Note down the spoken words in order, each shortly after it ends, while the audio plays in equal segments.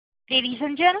Ladies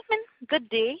and gentlemen, good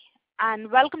day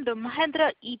and welcome to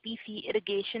Mahindra EPC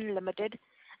Irrigation Limited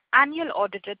Annual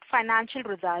Audited Financial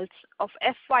Results of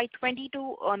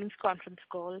FY22 Earnings Conference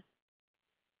Call.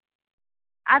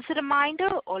 As a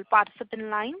reminder, all participant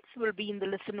lines will be in the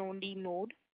listen-only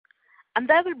mode, and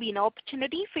there will be an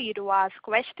opportunity for you to ask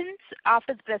questions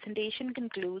after the presentation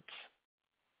concludes.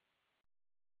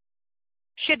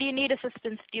 Should you need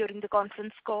assistance during the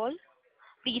conference call,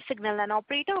 please signal an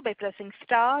operator by pressing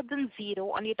star then 0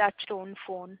 on your touchtone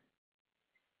phone.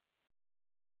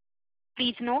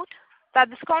 Please note that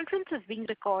this conference is being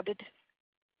recorded.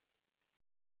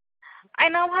 I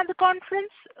now hand the conference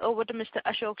over to Mr.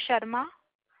 Ashok Sharma,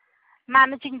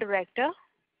 Managing Director.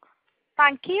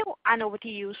 Thank you, and over to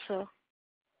you, sir.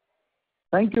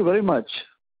 Thank you very much.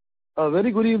 A very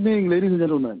good evening, ladies and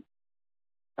gentlemen,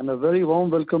 and a very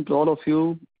warm welcome to all of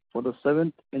you for the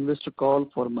 7th investor call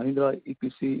for Mahindra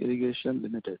EPC Irrigation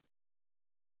Limited.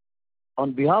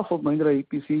 On behalf of Mahindra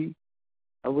EPC,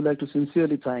 I would like to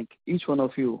sincerely thank each one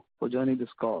of you for joining this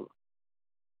call.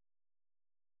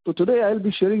 So today I will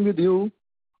be sharing with you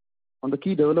on the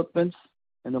key developments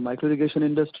in the micro-irrigation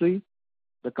industry,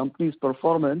 the company's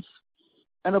performance,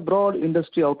 and a broad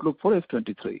industry outlook for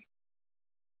F23.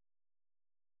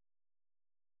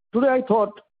 Today I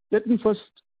thought, let me first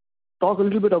talk a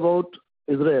little bit about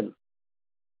Israel.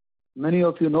 Many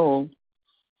of you know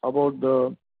about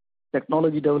the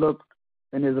technology developed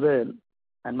in Israel,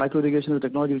 and micro-irrigation is a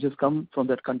technology which has come from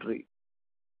that country.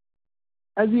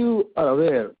 As you are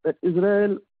aware, that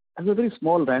Israel has a very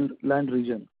small land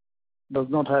region, does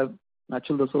not have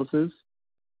natural resources,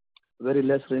 very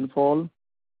less rainfall,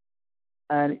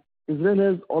 and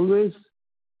Israel has always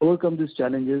overcome these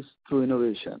challenges through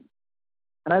innovation.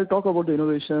 And I'll talk about the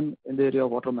innovation in the area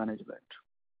of water management.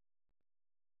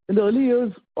 In the early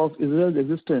years of Israel's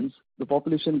existence, the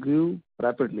population grew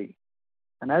rapidly.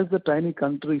 And as the tiny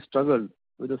country struggled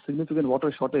with a significant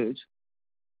water shortage,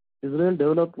 Israel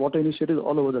developed water initiatives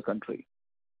all over the country.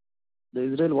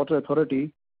 The Israel Water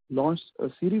Authority launched a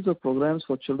series of programs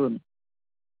for children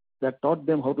that taught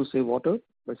them how to save water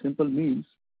by simple means,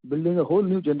 building a whole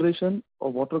new generation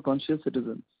of water-conscious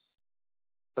citizens.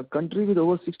 A country with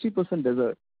over 60%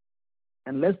 desert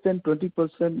and less than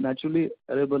 20% naturally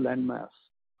arable landmass.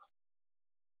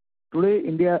 Today,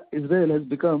 Israel has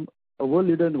become a world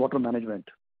leader in water management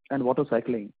and water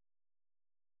cycling.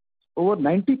 Over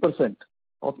 90%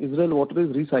 of Israel water is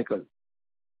recycled,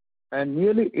 and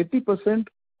nearly 80%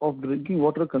 of drinking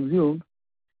water consumed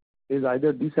is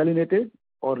either desalinated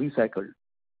or recycled.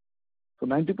 So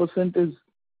 90% is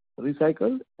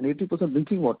recycled and 80%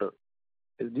 drinking water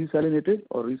is desalinated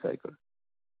or recycled.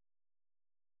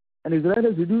 And Israel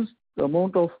has reduced the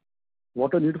amount of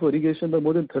water needed for irrigation by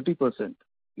more than 30%,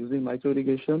 using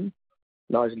micro-irrigation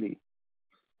largely,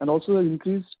 and also has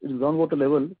increased its groundwater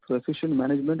level through efficient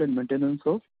management and maintenance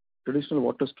of traditional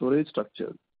water storage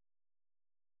structures.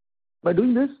 By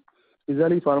doing this,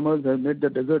 Israeli farmers have made the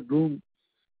desert bloom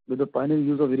with the pioneering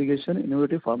use of irrigation and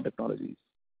innovative farm technologies.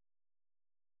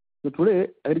 So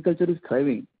today, agriculture is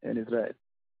thriving in Israel,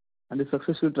 and it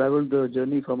successfully traveled the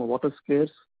journey from a water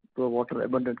scarce to a water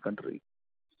abundant country.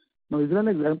 Now, Israel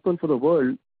is an example for the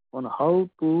world on how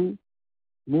to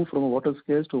move from a water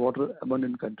scarce to water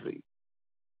abundant country.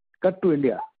 Cut to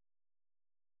India.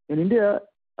 In India,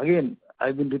 again,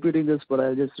 I've been repeating this, but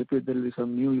I'll just repeat, there will be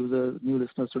some new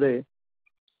listeners today.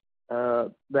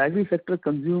 The agri sector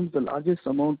consumes the largest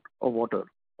amount of water.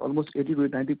 Almost 80 to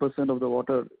 90% of the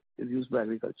water is used by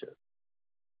agriculture.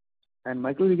 And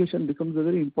micro-irrigation becomes a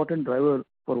very important driver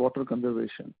for water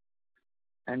conservation.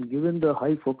 And given the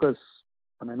high focus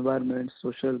on environment,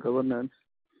 social governance,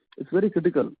 it's very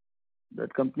critical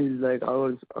that companies like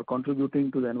ours are contributing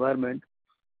to the environment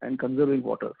and conserving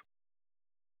water.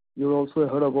 You also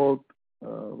heard about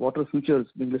water futures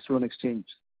being listed on exchange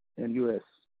in US.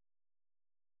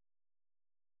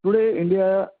 Today,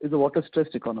 India is a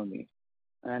water-stressed economy,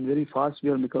 and very fast we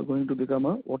are going to become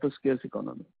a water-scarce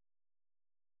economy.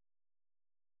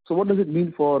 So what does it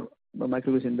mean for the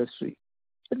micro-irrigation industry?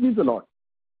 It means a lot,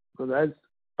 because as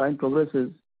time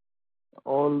progresses,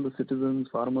 all the citizens,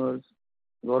 farmers,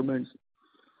 governments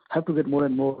have to get more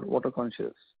and more water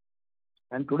conscious.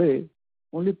 And today,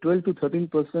 only 12 to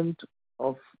 13%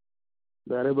 of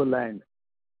the arable land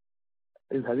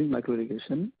is having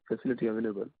micro-irrigation facility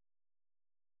available.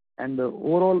 And the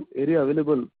overall area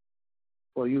available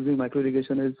for using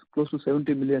micro-irrigation is close to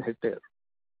 70 million hectares.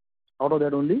 Out of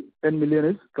that, only 10 million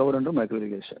is covered under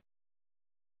micro-irrigation.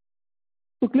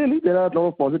 So clearly, there are a lot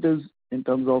of positives in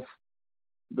terms of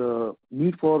the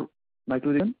need for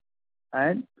micro-irrigation,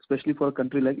 and especially for a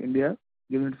country like India,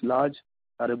 given its large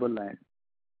arable land.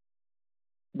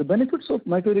 The benefits of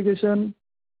micro irrigation,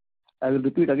 I will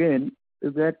repeat again,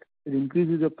 is that it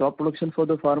increases the crop production for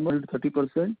the farmer to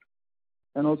 30%,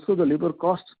 and also the labor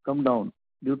costs come down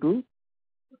due to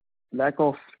lack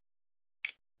of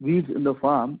weeds in the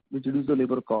farm, which reduce the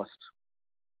labor cost.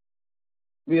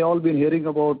 We all been hearing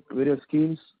about various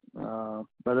schemes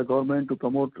by the government to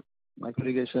promote micro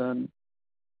irrigation,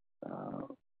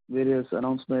 various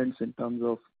announcements in terms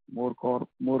of more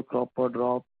crop per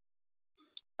drop,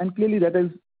 and clearly that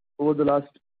is over the last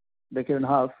decade and a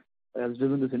half has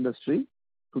driven this industry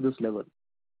to this level.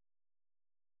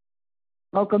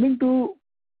 Now coming to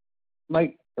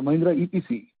my Mahindra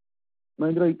EPC.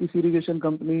 Mahindra EPC irrigation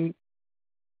company,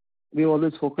 we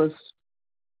always focus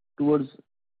towards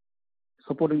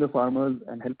supporting the farmers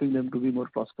and helping them to be more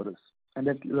prosperous. And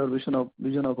that is our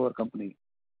vision of our company.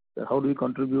 That how do we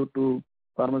contribute to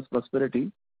farmers'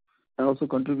 prosperity and also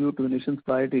contribute to the nation's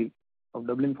priority of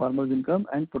doubling farmers' income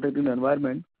and protecting the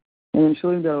environment and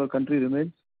ensuring that our country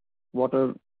remains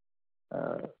water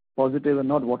positive and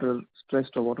not water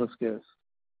stressed or water scarce.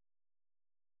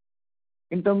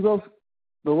 In terms of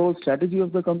the overall strategy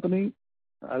of the company,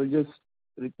 I will just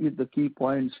repeat the key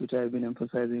points which I have been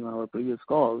emphasizing on our previous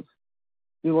calls.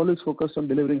 We've always focused on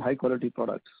delivering high quality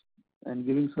products and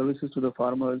giving services to the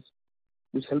farmers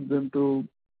which help them to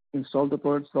install the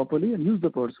products properly and use the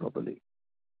products properly.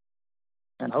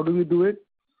 And how do we do it?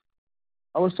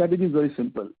 Our strategy is very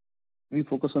simple. We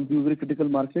focus on few very critical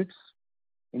markets,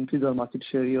 increase our market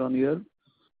share year on year.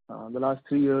 The last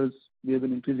 3 years, we have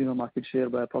been increasing our market share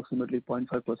by approximately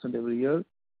 0.5% every year,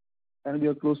 and we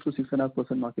are close to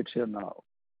 6.5% market share now.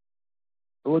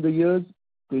 Over the years,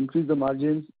 to increase the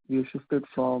margins, we have shifted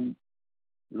from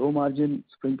low margin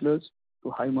sprinklers to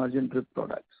high margin drip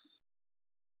products.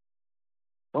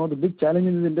 One of the big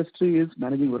challenges in the industry is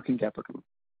managing working capital,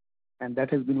 and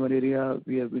that has been one area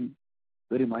we have been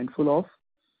very mindful of,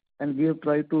 and we have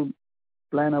tried to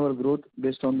plan our growth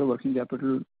based on the working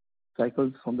capital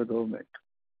cycles from the government.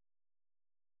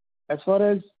 As far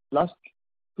as last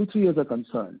 2-3 years are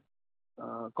concerned,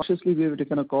 cautiously we have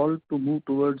taken a call to move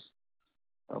towards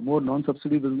more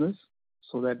non-subsidy business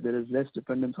so that there is less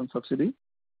dependence on subsidy,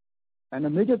 and a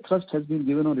major thrust has been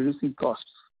given on reducing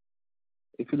costs.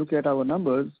 If you look at our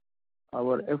numbers,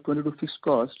 our F22 fixed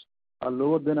costs are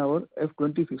lower than our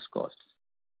F20 fixed costs.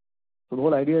 So the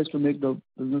whole idea is to make the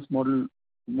business model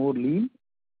more lean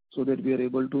so that we are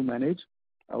able to manage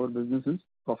our businesses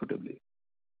profitably.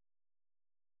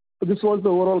 So this was the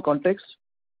overall context.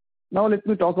 Now let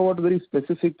me talk about very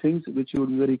specific things which you would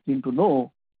be very keen to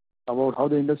know about how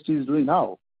the industry is doing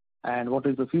now and what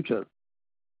is the future.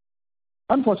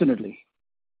 Unfortunately,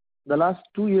 the last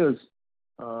 2 years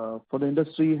for the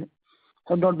industry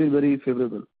have not been very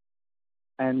favorable,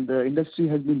 and the industry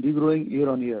has been degrowing year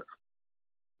on year.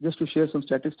 Just to share some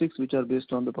statistics which are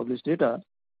based on the published data,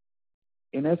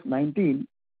 in F19,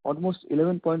 almost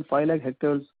 11.5 lakh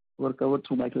hectares were covered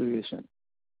through micro irrigation.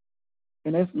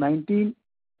 In F19,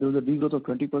 there was a degrowth of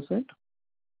 20%,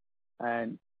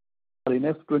 and in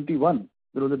F21,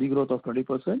 there was a degrowth of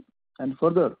 20%, and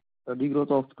further, a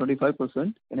degrowth of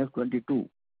 25% in F22.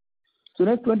 So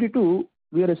in F22,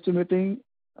 we are estimating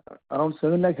around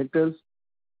 7 lakh hectares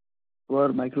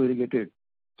were micro irrigated.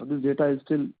 So this data is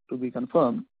still to be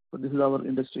confirmed, but this is our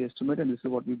industry estimate and this is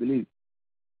what we believe.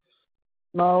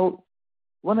 Now,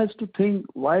 one has to think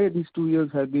why these 2 years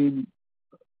have been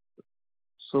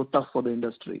so tough for the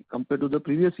industry compared to the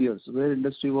previous years, where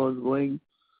industry was growing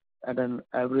at an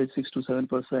average 6 to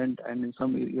 7%, and in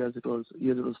some years it was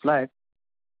flat.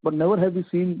 But never have we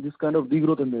seen this kind of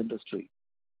degrowth in the industry.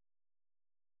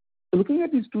 So looking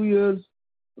at these 2 years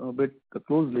a bit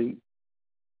closely,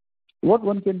 what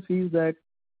one can see is that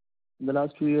in the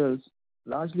last 2 years,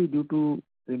 largely due to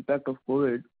the impact of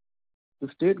COVID, the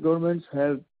state governments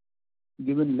have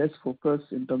given less focus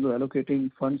in terms of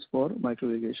allocating funds for micro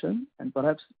irrigation, and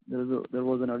perhaps there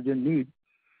was an urgent need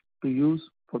to use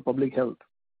for public health.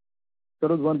 That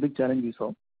was one big challenge we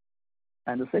saw.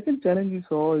 And the second challenge we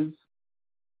saw is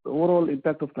the overall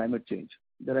impact of climate change.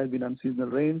 There have been unseasonal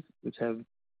rains which have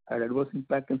had adverse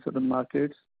impact in certain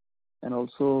markets, and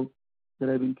also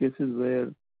there have been cases where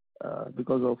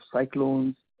because of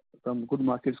cyclones, some good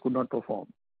markets could not perform.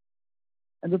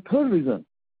 And the third reason,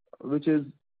 which is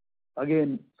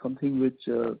again something which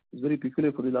is very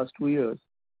peculiar for the last 2 years,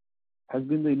 has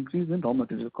been the increase in raw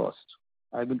material cost.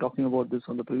 I've been talking about this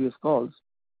on the previous calls,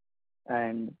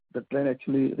 and the trend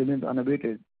actually remains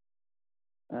unabated.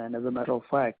 And as a matter of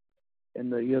fact, in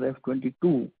the year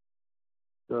F22,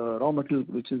 the raw material,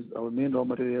 which is our main raw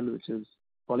material, which is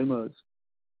polymers,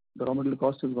 the raw material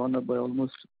cost has gone up by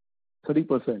almost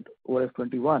 30% over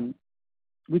F21,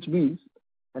 which means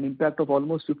an impact of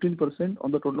almost 15%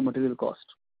 on the total material cost.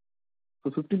 So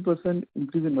 15%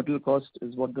 increase in material cost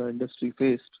is what the industry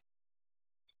faced.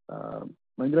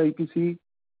 Mahindra EPC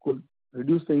could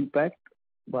reduce the impact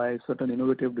by certain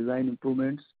innovative design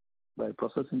improvements, by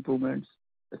process improvements,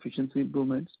 efficiency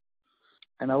improvements,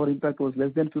 and our impact was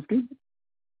less than 15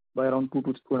 by around 2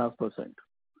 to 2.5%.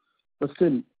 But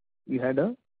still, we had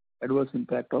a adverse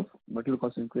impact of material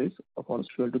cost increase of almost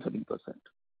 12 to 13%.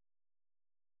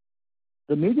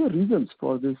 The major reasons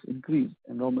for this increase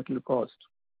in raw material cost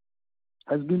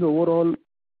has been the overall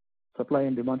supply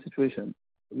and demand situation.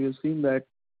 We have seen that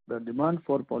the demand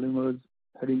for polymers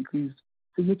had increased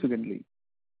significantly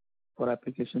for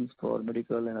applications for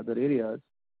medical and other areas.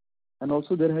 And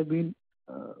also there have been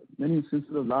many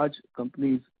instances of large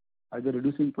companies either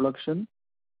reducing production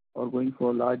or going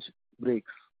for large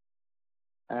breaks.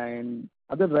 And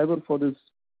other driver for this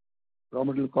raw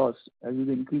material cost has been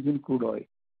the increase in crude oil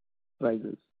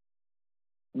prices.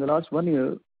 In the last 1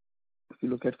 year, if you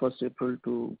look at 1st April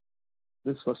to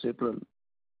this 1st April,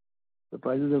 the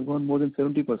prices have gone more than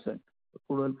 70%. The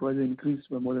crude oil prices increased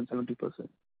by more than 70%,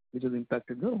 which has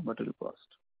impacted the material cost.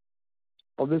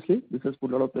 Obviously, this has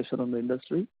put a lot of pressure on the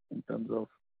industry in terms of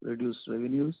reduced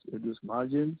revenues, reduced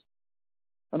margins,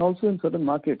 and also in certain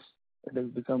markets, it has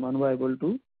become unviable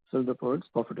to sell the products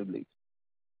profitably.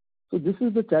 So this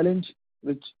is the challenge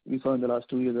which we saw in the last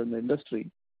 2 years in the industry.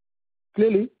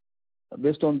 Clearly,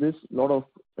 based on this, a lot of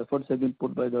efforts have been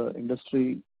put by the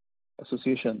industry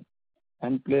association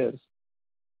and players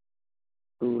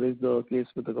to raise the case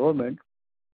with the government,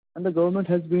 and the government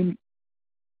has been,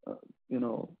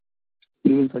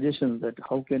 giving suggestions that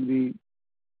how can we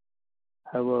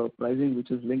have a pricing which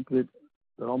is linked with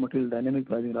the raw material dynamic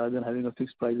pricing rather than having a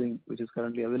fixed pricing which is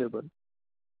currently available.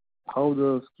 How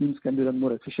the schemes can be run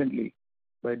more efficiently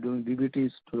by doing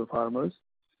DBTs to the farmers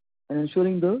and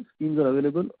ensuring the schemes are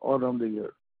available all around the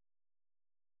year.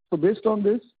 So based on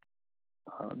this,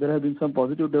 there have been some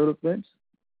positive developments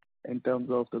in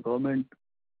terms of the government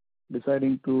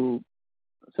deciding to,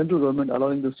 central government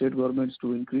allowing the state governments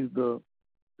to increase the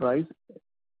price.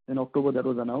 In October that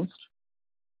was announced.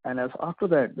 And as after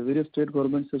that, the various state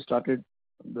governments have started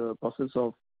the process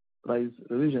of price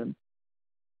revision.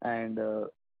 And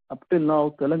up till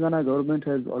now, Telangana government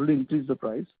has already increased the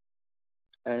price.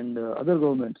 And other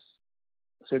governments,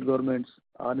 state governments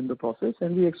are in the process.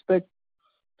 And we expect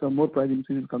some more price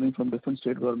increases coming from different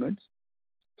state governments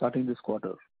starting this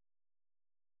quarter.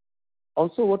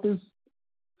 Also, what is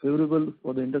favorable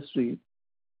for the industry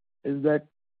is that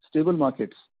stable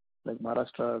markets like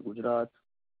Maharashtra, Gujarat,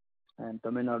 and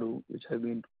Tamil Nadu, which have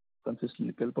been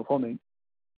consistently well performing,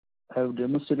 have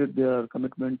demonstrated their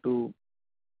commitment to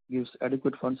give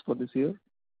adequate funds for this year.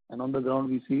 And on the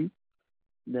ground, we see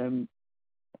them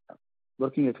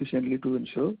working efficiently to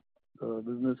ensure the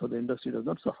business or the industry does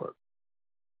not suffer.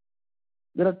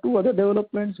 There are two other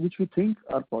developments which we think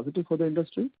are positive for the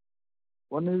industry.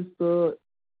 One is the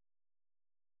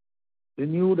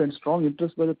renewed and strong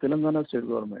interest by the Telangana state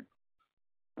government.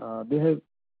 They have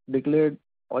declared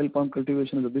oil palm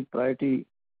cultivation as a big priority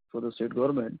for the state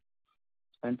government,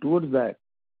 and towards that,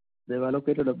 they have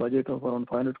allocated a budget of around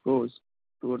 500 crores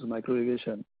towards micro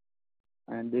irrigation,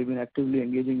 and they've been actively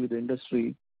engaging with the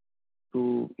industry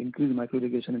to increase micro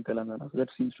irrigation in Telangana. So that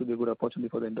seems to be a good opportunity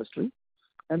for the industry,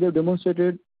 and they've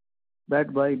demonstrated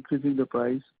that by increasing the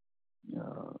price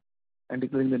and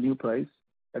declaring the new price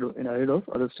ahead of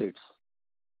other states.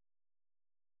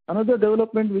 Another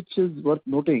development which is worth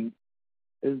noting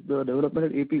is the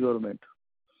development at AP government.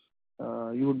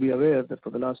 You would be aware that for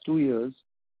the last 2 years,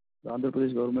 the Andhra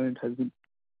Pradesh government has been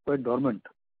quite dormant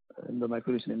in the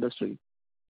micro irrigation industry.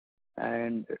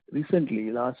 And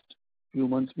recently, last few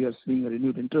months, we are seeing a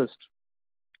renewed interest.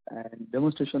 And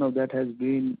demonstration of that has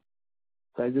been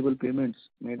sizable payments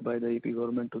made by the AP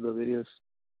government to the various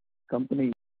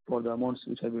companies for the amounts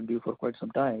which have been due for quite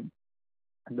some time.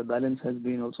 And the balance has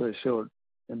been also assured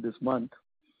in this month.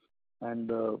 And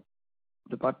the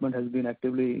department has been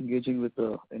actively engaging with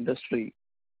the industry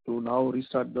to now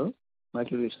restart the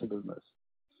micro irrigation business.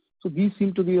 So these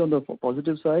seem to be on the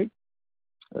positive side.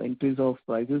 Increase of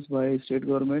prices by state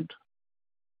government,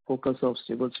 focus of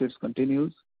stable states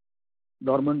continues,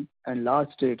 dormant and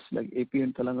large states like AP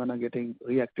and Telangana getting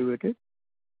reactivated.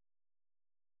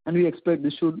 And we expect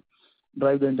this should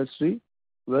drive the industry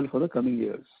well for the coming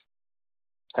years.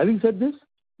 Having said this,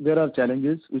 there are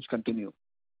challenges which continue.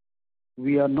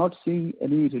 We are not seeing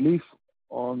any relief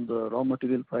on the raw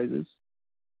material prices.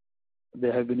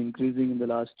 They have been increasing in the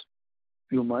last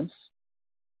few months,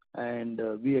 and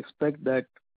we expect that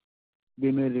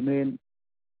they may remain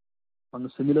on the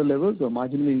similar levels or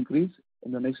marginally increase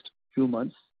in the next few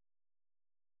months.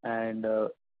 And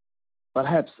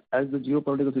perhaps as the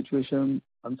geopolitical situation,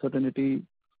 uncertainty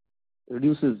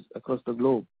reduces across the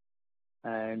globe,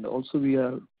 and also we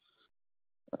are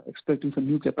expecting some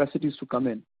new capacities to come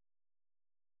in.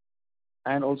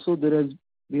 And also there has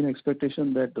been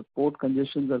expectation that the port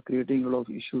congestions are creating a lot of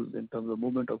issues in terms of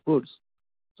movement of goods.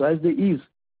 So as they ease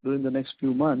during the next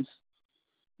few months,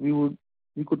 we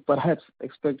could perhaps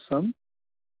expect some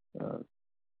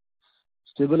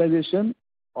stabilization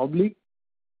oblique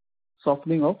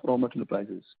softening of raw material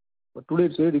prices. But today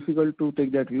it's very difficult to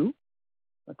take that view.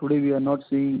 Today we are not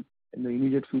seeing in the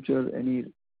immediate future any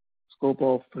scope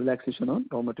of relaxation on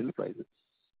raw material prices.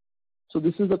 So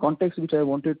this is the context which I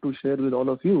wanted to share with all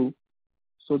of you,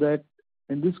 so that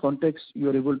in this context you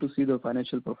are able to see the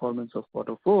financial performance of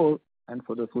Q4 and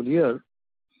for the full year.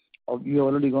 You have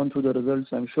already gone through the results,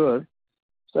 I'm sure.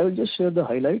 So I will just share the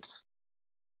highlights.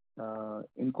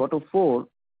 In Q4,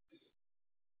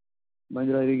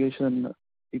 Mahindra Irrigation,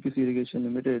 EPC Irrigation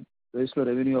Limited registered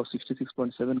a revenue of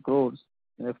 66.7 crores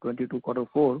in FY22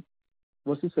 Q4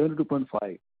 versus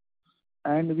 72.5.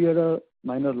 And we had a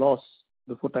minor loss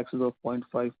before taxes of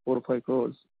 0.545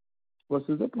 crores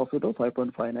versus a profit of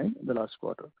 5.59 in the last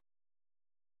quarter.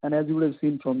 And as you would have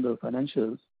seen from the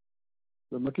financials,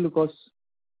 the material costs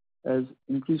has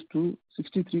increased to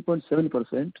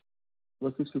 63.7%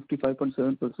 versus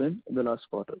 55.7% in the last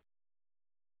quarter.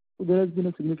 So there has been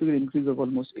a significant increase of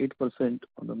almost 8%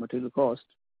 on the material cost,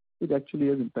 which actually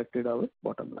has impacted our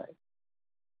bottom line.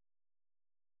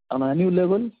 On an annual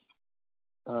level,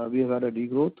 we have had a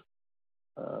degrowth.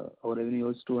 Our revenue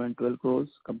was 212 crores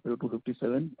compared to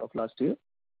 57 of last year.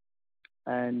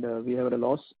 And we have had a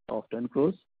loss of 10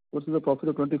 crores versus a profit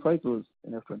of 25 crores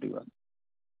in F21.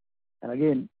 And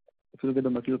again, if you look at the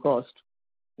material cost,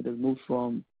 it has moved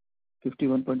from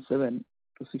 51.7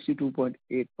 to 62.8%.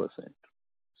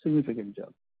 Significant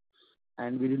jump.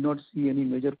 And we did not see any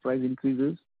major price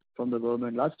increases from the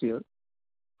government last year.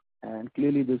 And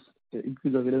clearly this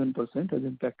increase of 11% has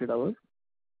impacted our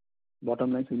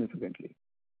bottom line significantly.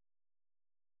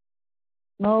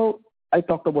 Now, I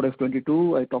talked about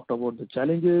F22, I talked about the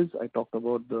challenges, I talked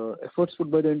about the efforts put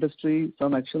by the industry,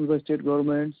 some actions by state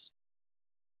governments.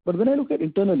 But when I look at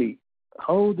internally,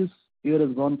 how this year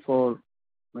has gone for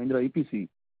Mahindra EPC,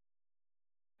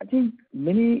 I think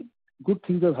many good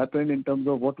things have happened in terms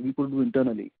of what we could do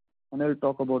internally. And I'll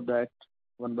talk about that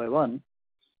one by one.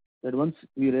 That once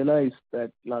we realized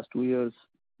that last 2 years,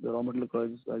 the raw material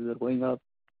prices are going up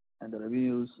and the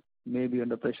revenues may be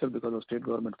under pressure because of state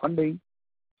government funding,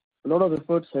 a lot of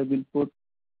efforts have been put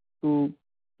to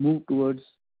move towards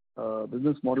a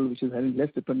business model which is having less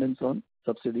dependence on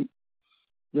subsidy.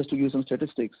 Just to give some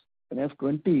statistics, in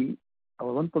F20, our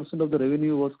 1% of the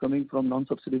revenue was coming from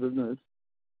non-subsidy business,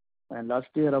 and last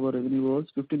year our revenue was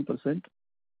 15%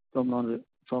 from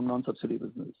non-subsidy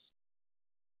business.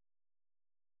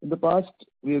 In the past,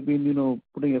 we have been,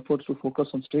 putting efforts to focus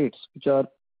on states which are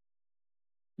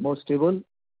more stable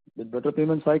with better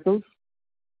payment cycles.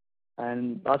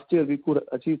 And last year we could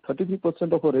achieve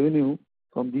 33% of our revenue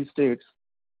from these states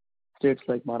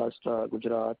like Maharashtra,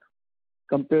 Gujarat,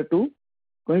 compared to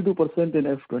 22%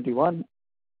 in F21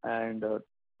 and around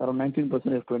 19%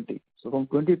 F20. So from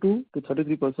 22 to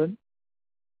 33%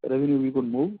 revenue we could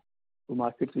move to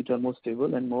markets which are more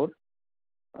stable and more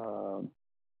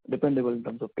dependable in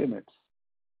terms of payments.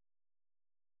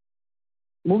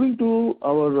 Moving to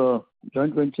our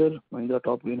joint venture, Mahindra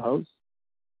Top Greenhouse,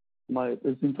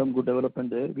 there's been some good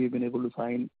development there. We've been able to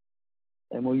sign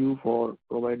MOU for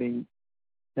providing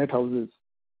net houses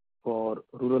for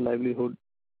rural livelihood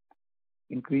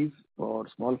increase for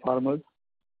small farmers.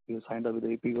 We have signed up with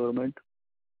the AP government,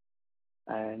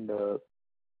 and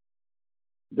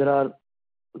there are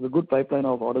a good pipeline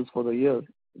of orders for the year,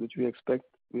 which we expect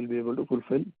we'll be able to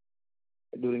fulfill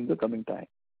during the coming time.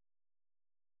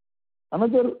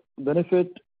 Another benefit,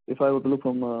 if I were to look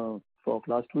from for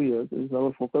last 2 years, is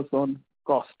our focus on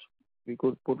cost. We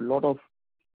could put a lot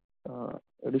of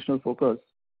additional focus,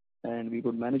 and we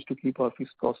could manage to keep our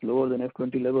fixed costs lower than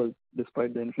F20 levels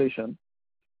despite the inflation.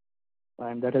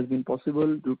 And that has been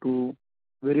possible due to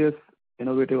various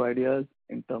innovative ideas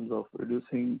in terms of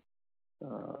reducing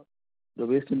the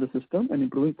waste in the system and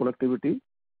improving productivity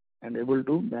and able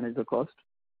to manage the cost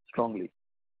strongly.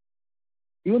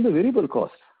 Even the variable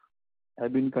costs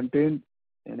have been contained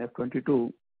in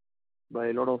F22 by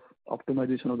a lot of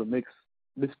optimization of the mix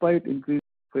despite increased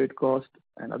freight cost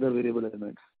and other variable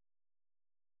elements.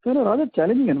 So in a rather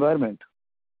challenging environment,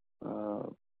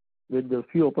 with the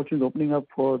few opportunities opening up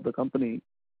for the company,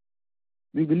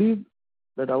 we believe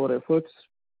that our efforts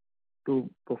to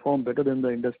perform better than the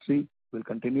industry will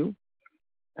continue,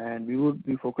 and we would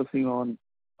be focusing on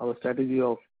our strategy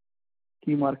of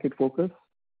key market focus,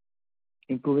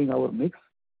 improving our mix,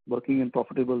 working in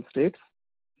profitable states,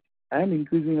 and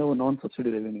increasing our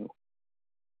non-subsidy revenue.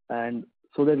 And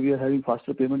so that we are having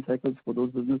faster payment cycles for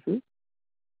those businesses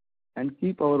and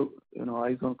keep our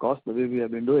eyes on cost the way we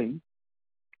have been doing.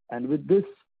 And with this,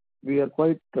 we are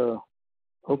quite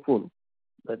hopeful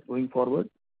that going forward,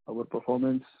 our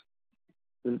performance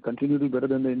will continue to be better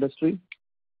than the industry,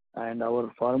 and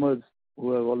our farmers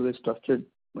who have always trusted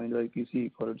Mahindra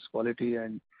EPC for its quality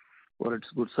and for its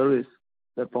good service,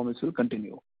 that promise will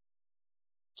continue.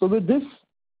 So with this,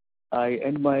 I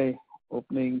end my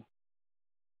opening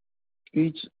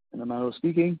speech in a manner of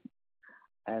speaking,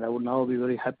 and I would now be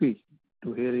very happy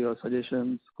to hear your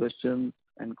suggestions, questions,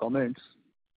 and comments.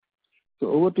 So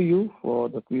over to you for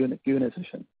the Q&A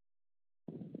session.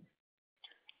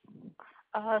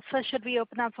 Sir, should we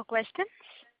open up for questions?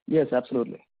 Yes,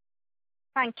 absolutely.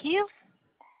 Thank you.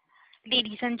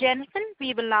 Ladies and gentlemen,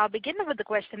 we will now begin with the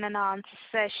question and answer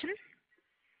session.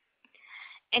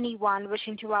 Anyone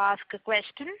wishing to ask a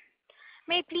question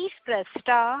may please press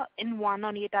star and 1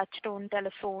 on your touchtone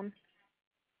telephone.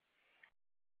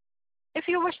 If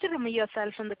you wish to remove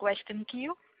yourself from the question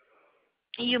queue,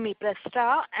 you may press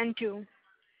star and 2.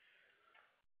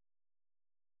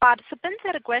 Participants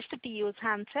are requested to use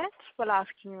handsets while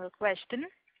asking a question.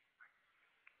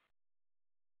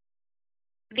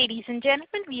 Ladies and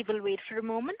gentlemen, we will wait for a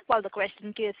moment while the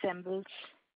question queue assembles.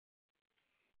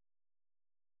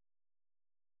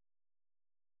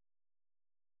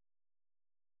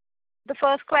 The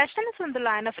first question is on the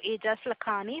line of Aejas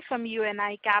Lakhani from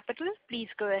UNI Capital. Please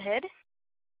go ahead.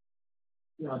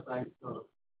 Yeah, thanks.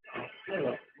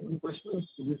 Any questions?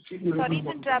 Sorry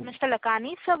to interrupt, Mr.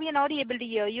 Lakhani. Sir, we are not able to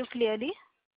hear you clearly.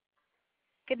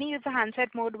 Can you use the handset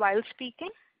mode while speaking?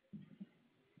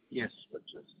 Yes, but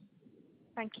just.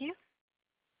 Thank you.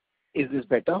 Is this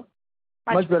better?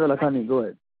 Much better, Lakhani. Go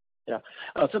ahead. Yeah.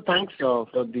 So thanks for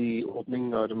the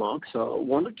opening remarks.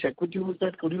 Want to check with you is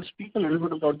that could you speak a little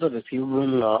bit about the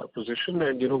receivable position?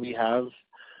 And, we have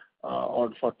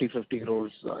on 40-50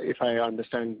 crores, if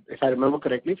I remember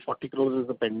correctly, 40 crores is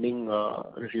the pending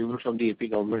receivable from the AP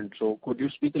government. So could you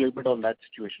speak a little bit on that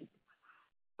situation?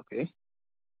 Okay.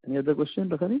 Any other question,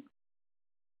 Lakhani?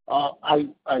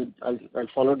 I'll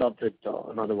follow it up with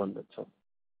another one. That's all.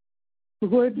 So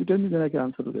go ahead, you tell me, then I can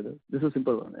answer together. This is a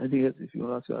simple one. Anything else if you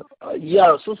want to ask?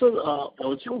 Yeah. So, sir,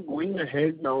 also going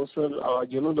ahead now, sir,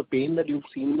 the pain that you've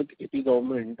seen with AP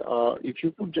government, if you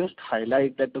could just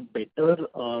highlight that the better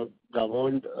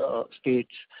governed states,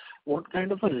 what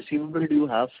kind of a receivable do you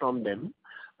have from them?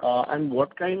 And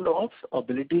what kind of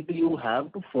ability do you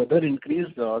have to further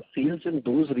increase sales in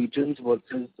those regions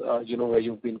versus, where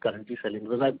you've been currently selling?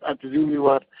 Because I presume you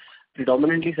are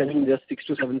predominantly selling just 6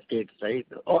 to 7 states, right?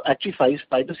 Or actually 5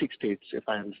 to 6 states, if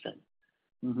I understand.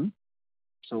 Mm-hmm.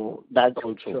 So that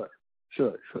also.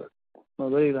 Sure. No,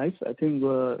 very nice. I think,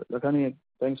 Lakhani,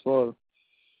 thanks for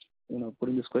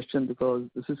putting this question, because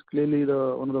this is clearly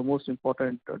one of the most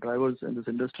important drivers in this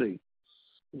industry.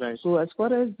 Right. So as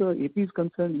far as the AP is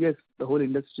concerned, yes, the whole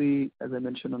industry, as I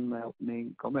mentioned on my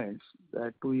opening comments,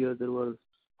 that 2 years there was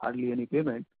hardly any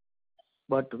payment.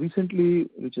 But recently,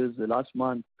 which is the last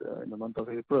month, in the month of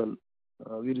April,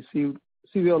 we received,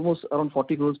 we almost around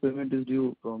 40 crores payment is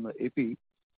due from AP,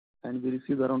 and we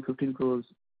received around 15 crores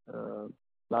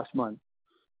last month.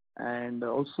 And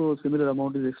also a similar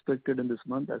amount is expected in this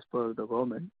month as per the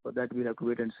government, but that we have to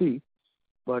wait and see.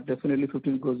 But definitely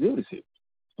 15 crores we have received.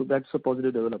 So that's a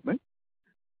positive development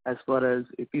as far as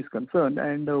AP is concerned.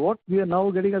 And what we are now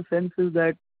getting a sense is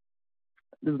that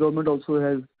this government also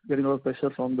has getting a lot of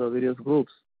pressure from the various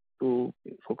groups to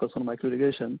focus on micro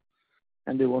irrigation,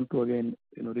 and they want to again,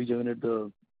 rejuvenate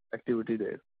the activity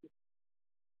there.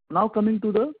 Now coming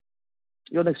to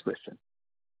your next question.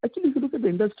 Actually, if you look at the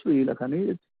industry, Lakhani,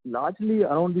 it's largely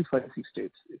around these 5-6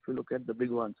 states. If you look at the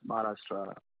big ones,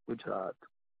 Maharashtra, Gujarat,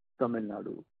 Tamil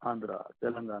Nadu, Andhra,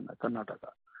 Telangana, Karnataka,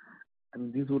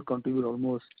 and these would contribute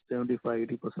almost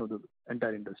 75-80% of the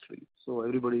entire industry. So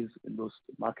everybody is in those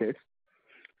markets.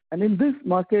 And in these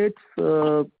markets,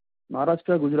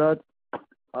 Maharashtra, Gujarat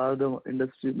are the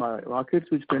industry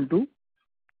markets which tend to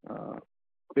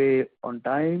pay on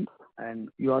time. And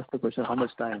you asked the question, how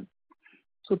much time?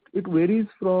 So it varies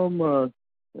from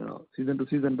season to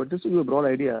season. But just to give you a broad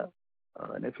idea,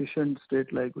 an efficient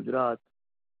state like Gujarat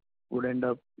would end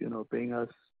up, paying us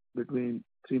between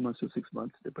 3 months to 6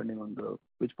 months, depending on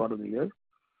which part of the year.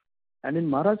 And in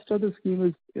Maharashtra, the scheme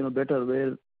is, better,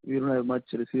 where we don't have much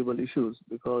receivable issues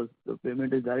because the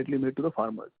payment is directly made to the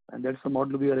farmers. And that's the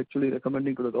model we are actually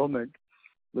recommending to the government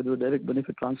with the direct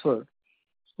benefit transfer.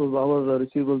 So our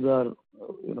receivables are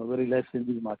very less in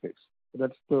these markets. So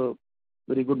that's the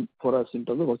very good for us in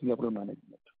terms of working capital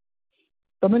management.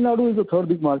 Tamil Nadu is the third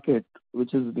big market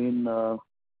which has been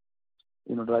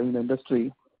driving the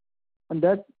industry, and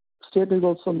that state is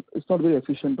also it's not very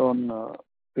efficient on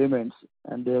payments,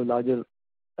 and they have larger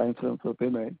time frame for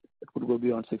payment. It could go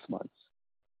beyond 6 months.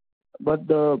 But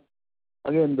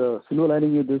again, the silver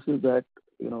lining with this is that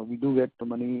we do get the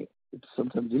money. It's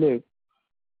sometimes delayed,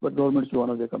 but governments do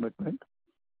honor their commitment,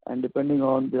 and depending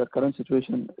on their current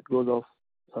situation, it goes off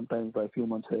sometimes by a few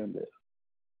months here and there.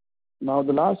 Now,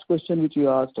 the last question which you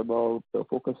asked about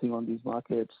focusing on these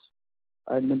markets,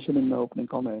 I had mentioned in my opening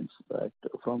comments that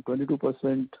from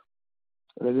 22%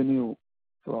 revenue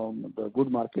from the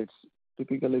good markets,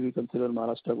 typically we consider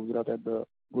Maharashtra, Gujarat as the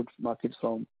good markets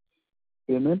from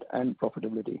payment and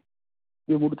profitability.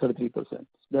 We moved to 33%.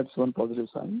 That's one positive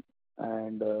sign,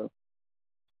 and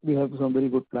we have some very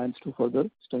good plans to further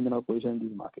strengthen our position in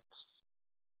these markets.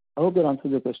 I hope that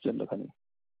answers your question, Lakhani.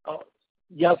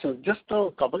 Yeah, sir. Just a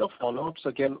couple of follow-ups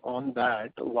again on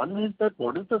that. One is that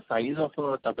what is the size of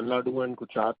Tamil Nadu and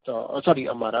Gujarat,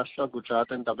 Maharashtra,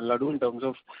 Gujarat and Tamil Nadu in terms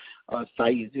of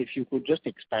size, if you could just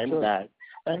expand that.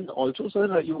 And also,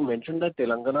 sir, you mentioned that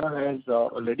Telangana has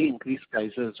already increased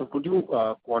prices. So could you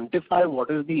quantify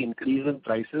what is the increase in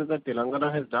prices that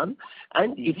Telangana has done?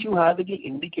 And if you have any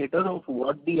indicator of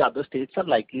what the other states are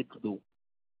likely to do?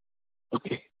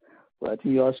 Okay. So I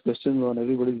think you asked questions on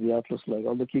everybody's behalf, like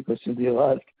all the key questions you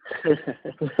have asked.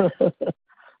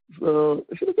 So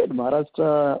if you look at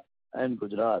Maharashtra and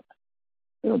Gujarat,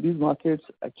 these markets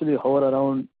actually hover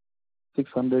around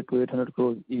 600 to 800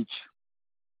 crores each,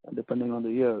 depending on the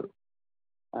year.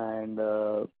 And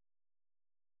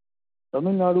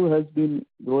Tamil Nadu has been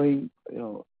growing,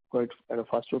 quite at a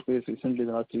faster pace recently in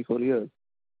the last 3-4 years.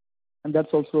 And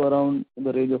that's also around in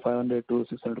the range of 500 to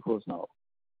 600 crores now.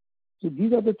 So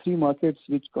these are the three markets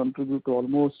which contribute to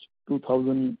almost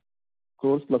 2,000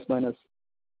 crores plus minus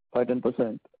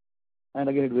 5-10%. And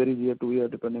again, it varies year to year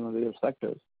depending on various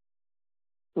factors.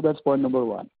 So that's point number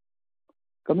one.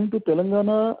 Coming to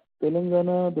Telangana,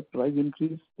 the price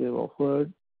increase they've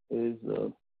offered is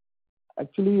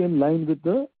actually in line with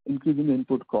the increase in the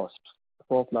input cost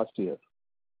of last year.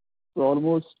 So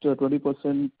almost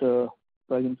 20%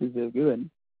 price increase they've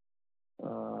given,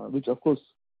 which of course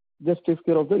just takes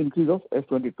care of the increase of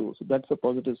FY22. So that's a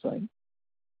positive sign.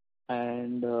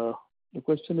 And the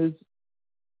question is,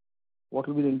 what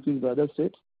will be the increase by other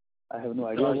states? I have no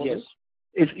idea. Yes.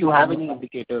 If you have any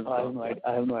indicators. I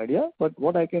have no idea. But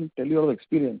what I can tell you out of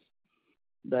experience,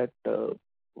 that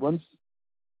once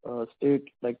a state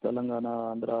like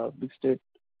Telangana, Andhra, big state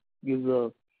gives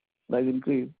a price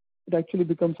increase, it actually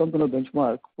becomes some kind of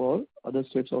benchmark for other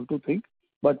states also to think.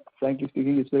 But frankly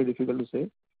speaking, it's very difficult to say.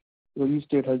 So each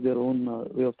state has their own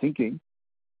way of thinking.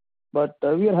 But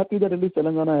we are happy that at least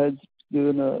Telangana has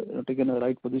taken a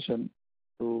right position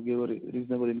to give a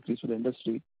reasonable increase to the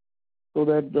industry, so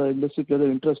that the industry has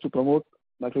an interest to promote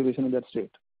micro-irrigation in that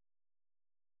state.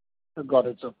 Got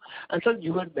it, sir. And sir,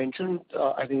 you had mentioned,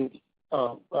 I think,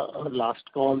 last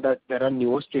call that there are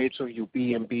newer states of UP,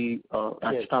 MP,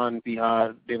 Rajasthan,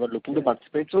 Bihar, they were looking to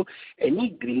participate. So any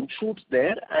green shoots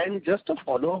there? And just to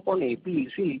follow up on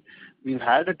APEC, we've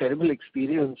had a terrible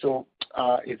experience. So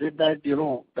is it that,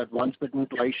 that once bitten,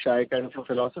 twice shy kind of a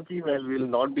philosophy where we'll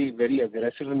not be very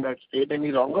aggressive in that state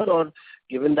any longer? Or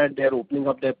given that they're opening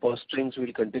up their purse strings,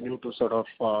 we'll continue to sort of,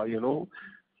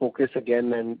 focus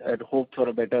again and hope for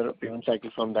a better payment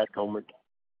cycle from that government?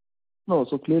 No,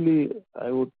 so clearly I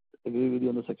would agree with you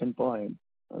on the second point.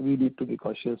 We need to be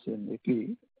cautious in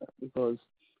AP because,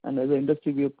 and as an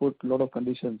industry, we have put a lot of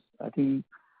conditions. I think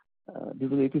due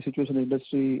to the AP situation, the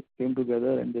industry came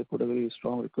together and they put a very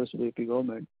strong request to the AP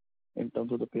government in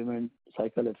terms of the payment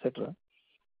cycle, etc.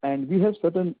 And we have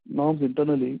certain norms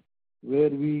internally where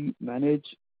we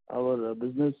manage our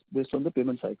business based on the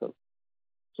payment cycle.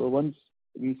 So once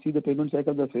we see the payment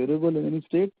cycles are favorable in any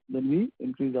state, then we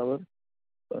increase our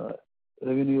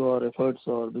revenue or efforts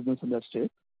or business in that state.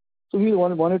 So we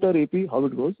want to monitor AP, how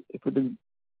it goes. If it is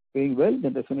paying well,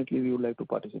 then definitely we would like to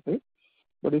participate.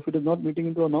 But if it is not meeting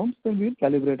into our norms, then we'll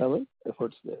calibrate our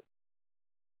efforts there.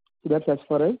 So that's as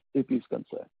far as AP is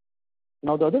concerned.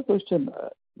 Now the other question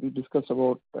we discussed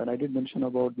about, and I did mention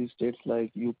about these states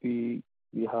like UP,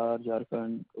 Bihar,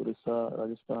 Jharkhand, Orissa,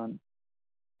 Rajasthan,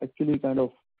 actually kind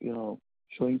of,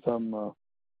 showing some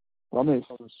promise.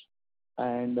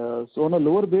 And so on a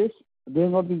lower base, they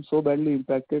have not been so badly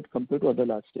impacted compared to other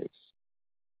large states.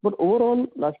 But overall,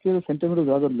 last year the sentiment was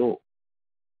rather low.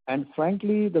 And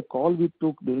frankly, the call we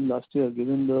took during last year,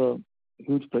 given the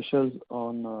huge pressures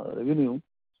on revenue,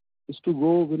 is to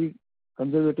go very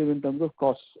conservative in terms of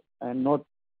costs and not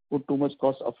put too much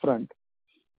cost upfront.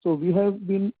 So we have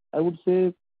been, I would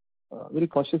say, very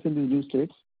cautious in these new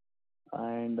states,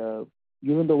 and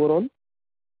given the overall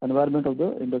environment of the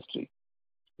industry.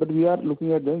 But we are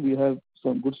looking at them. We have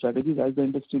some good strategies. As the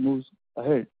industry moves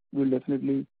ahead, we will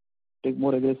definitely take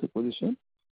more aggressive position.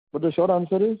 But the short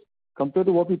answer is, compared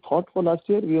to what we thought for last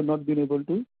year, we have not been able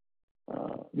to,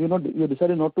 we have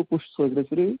decided not to push so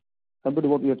aggressively compared to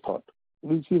what we had thought.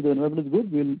 We'll see if the environment is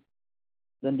good, we'll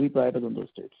then reprioritize on those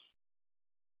states.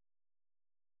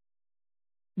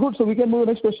 Good, so we can move to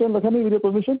the next question. Lakhani, with your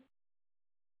permission.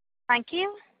 Thank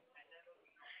you.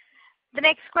 The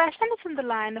next question is from the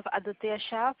line of Aditya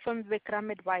Shah from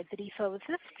Vikram Advisory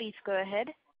Services. Please go ahead.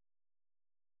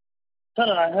 Sir,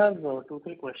 I have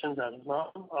 2-3 questions as of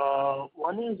now.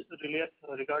 One is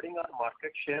regarding our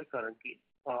market share currently.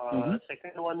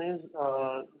 Second one is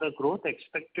the growth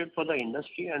expected for the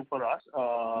industry and for us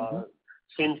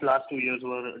since last 2 years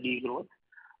were degrowth.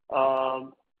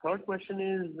 Third question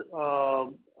is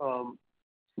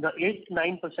the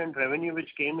 8-9% revenue which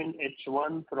came in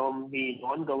H1 from the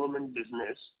non-government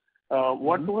business.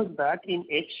 What was that in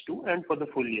H2 and for the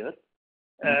full year?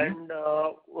 And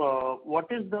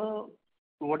what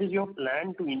is your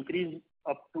plan to increase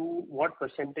up to what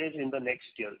percentage in the next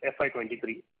year,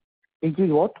 FY23?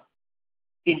 Increase what?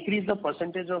 Increase the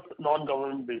percentage of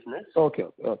non-government business. Okay.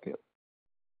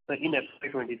 In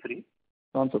FY23.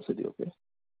 Non-subsidy, okay.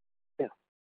 Yeah.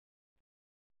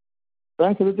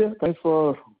 Thanks, Aditya. Thanks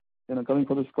for coming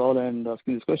for this call and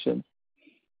asking these questions.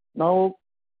 Now,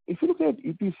 if you look at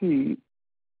EPC,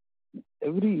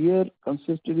 every year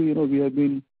consistently, we have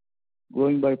been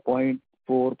growing by 0.4,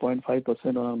 0.5%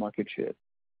 on our market share,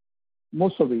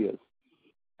 most of the years.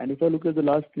 And if I look at the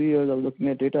last 3 years, I was looking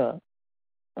at data,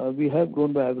 we have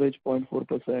grown by average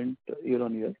 0.4% year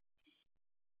on year.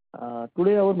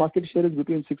 Today, our market share is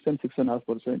between 6 and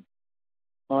 6.5%.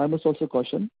 Now, I must also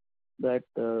caution that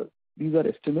these are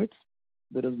estimates.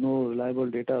 There is no reliable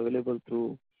data available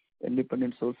through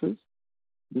independent sources.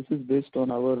 This is based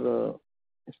on our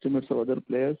estimates of other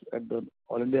players at the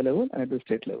all India level and at the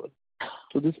state level.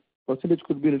 So this percentage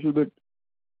could be a little bit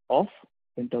off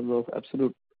in terms of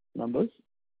absolute numbers,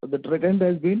 but the trend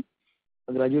has been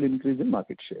a gradual increase in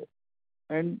market share.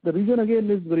 And the reason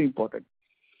again is very important.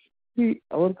 See,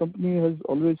 our company has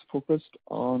always focused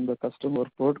on the customer.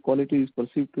 Product quality is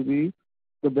perceived to be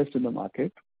the best in the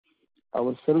market.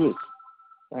 Our service,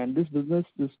 and this business,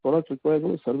 this product requires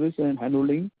our service and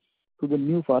handholding to the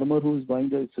new farmer who is buying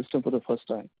the system for the first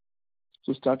time.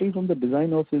 So starting from the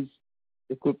design of his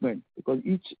equipment, because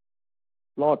each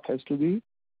plot has to be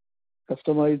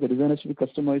customized, the design has to be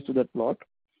customized to that plot,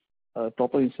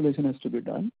 proper installation has to be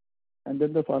done, and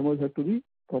then the farmers have to be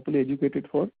properly educated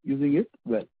for using it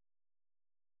well.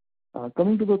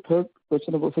 Coming to the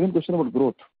second question about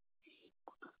growth.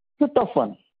 It's a tough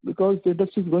one because the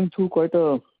industry is going through quite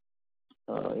a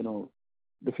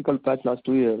difficult patch last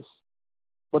 2 years.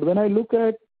 But when I look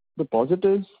at the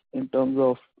positives in terms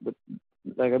of,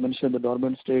 like I mentioned, the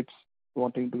dormant states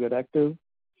wanting to get active,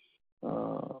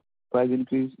 price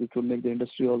increase, which will make the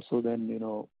industry also then,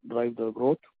 drive the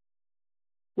growth.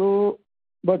 So,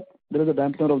 but there is a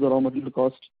dampener of the raw material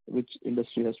cost, which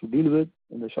industry has to deal with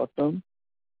in the short term.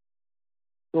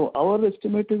 So our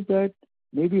estimate is that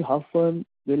maybe half one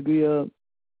will be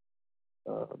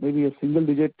maybe a single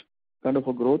digit kind of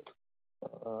a growth,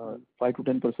 5 to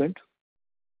 10%.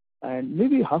 And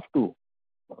maybe half two,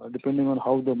 depending on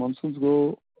how the monsoons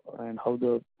go and how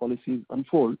the policies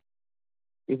unfold.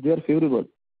 If they are favorable,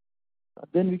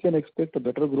 then we can expect a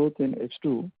better growth in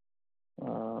H2.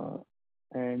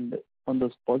 And on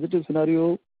the positive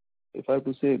scenario, if I have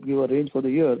to say, give a range for the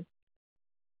year,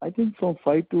 I think from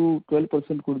 5 to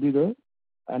 12% could be the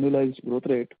annualized growth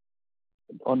rate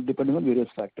depending on various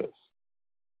factors.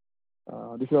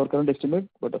 This is our current estimate,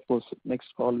 but of course, next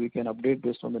call we can update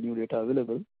based on the new data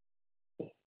available.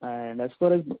 And as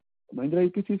far as Mahindra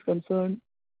EPC is concerned,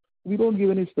 we don't give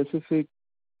any specific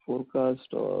forecast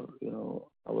or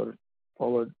our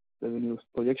forward revenue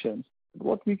projections.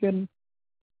 What we can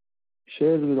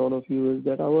share with all of you is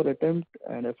that our attempt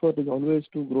and effort is always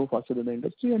to grow faster than the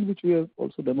industry, and which we have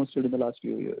also demonstrated in the last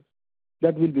few years.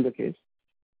 That will be the case.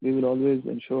 We will always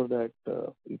ensure that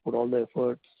we put all the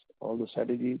efforts, all the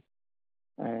strategies,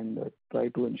 and try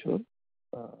to ensure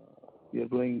we are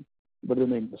growing better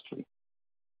than the industry.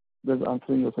 That's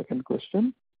answering your second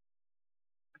question.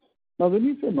 Now, when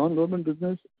we say non-government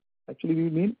business, actually we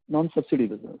mean non-subsidy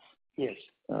business. Yes.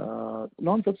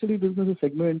 Non-subsidy business is a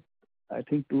segment, I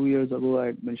think 2 years ago I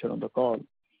had mentioned on the call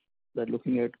that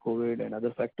looking at COVID and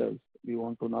other factors, we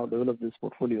want to now develop this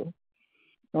portfolio.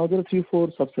 Now there are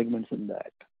 3-4 sub-segments in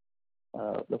that.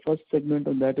 The first segment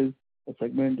on that is a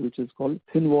segment which is called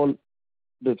thin wall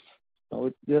drips.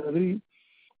 Now they are very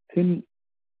thin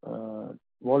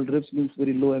wall drips, means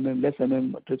very low less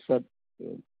drips are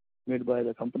made by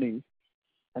the companies,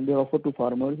 and they are offered to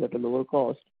farmers at a lower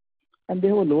cost, and they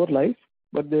have a lower life,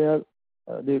 but they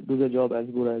do their job as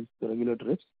good as the regular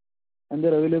drips, and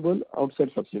they're available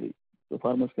outside subsidy. So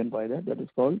farmers can buy that. That is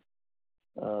called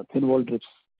thin wall drips.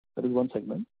 That is one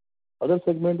segment. Other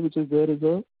segment which is there is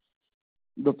the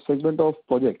segment of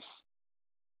projects,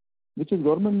 which is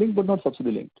government linked but not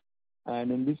subsidy linked.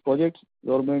 And in these projects,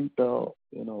 government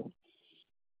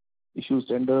issues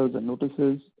tenders and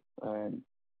notices, and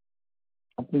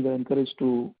companies are encouraged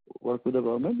to work with the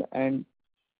government, and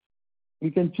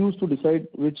we can choose to decide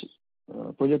which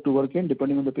project to work in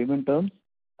depending on the payment terms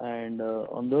and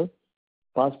on the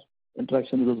past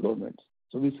interaction with those governments.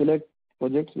 So we select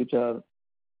projects which are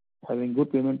having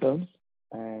good payment terms,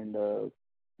 and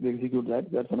we execute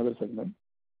that. That's another segment.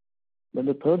 Then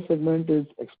the third segment is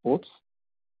exports.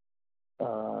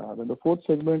 Then the fourth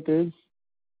segment is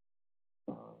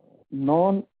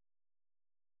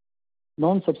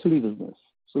non-subsidy business.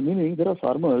 So meaning there are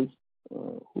farmers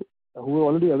who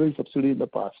already availed subsidy in the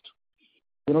past.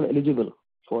 They're not eligible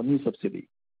for new subsidy.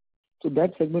 So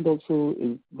that segment also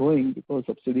is growing because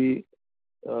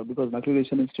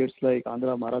maturation in states like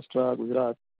Andhra, Maharashtra,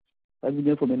 Gujarat has been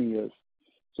there for many years.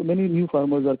 So many new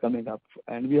farmers are coming up,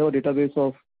 and we have a database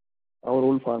of our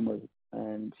old farmers.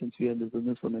 And since we are in this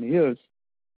business for many years,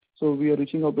 so we are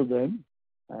reaching out to them,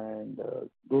 and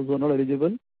those who are not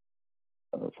eligible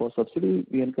for subsidy,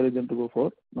 we encourage them to go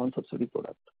for non-subsidy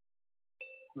product.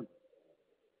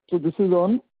 So this is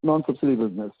on non-subsidy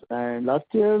business. And last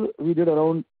year we did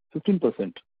around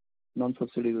 15%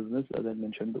 non-subsidy business, as I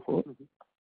mentioned before.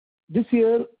 This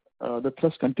year the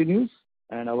thrust continues,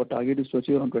 and our target is to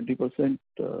achieve around 20%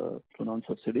 to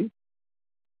non-subsidy.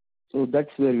 So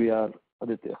that's where we are,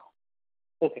 Aditya.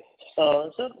 Okay.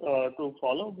 Sir, to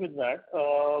follow up with that,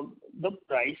 the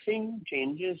pricing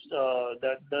changes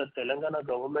that the Telangana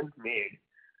government made,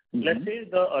 let's say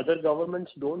the other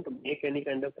governments don't make any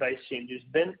kind of price changes,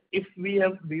 then if we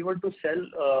were to sell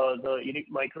the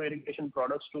micro irrigation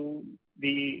products to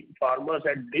the farmers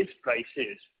at these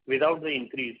prices without the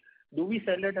increase, do we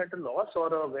sell it at a loss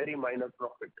or a very minor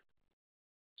profit?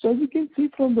 So as you can see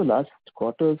from the last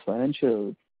quarter's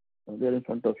financials, there in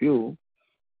front of you,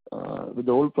 with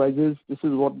the old prices, this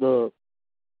is what the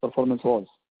performance was.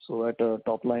 So at a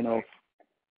top line of,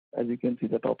 as you can see,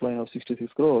 the top line of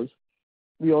 66 crores,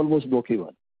 we almost broke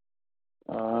even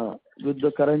with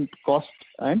the current cost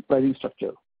and pricing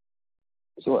structure.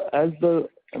 So if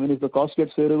the cost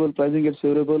gets favorable, pricing gets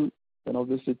favorable, then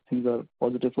obviously things are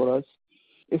positive for us.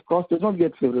 If cost does not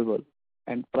get favorable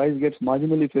and price gets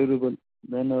marginally favorable,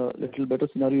 then a little better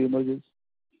scenario emerges.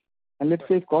 And let's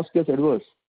say if cost gets adverse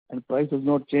and price does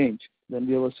not change, then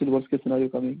we have a still worst case scenario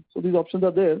coming. So these options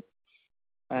are there,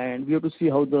 and we have to see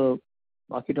how the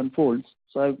market unfolds.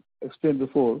 So I've explained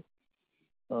before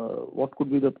what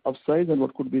could be the upsides and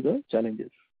what could be the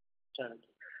challenges.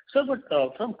 Sir,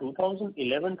 but from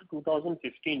 2011 to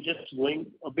 2015, just going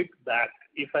a bit back,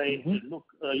 if I look,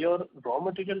 your raw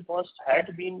material costs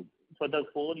had been for the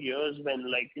 4 years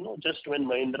when, just when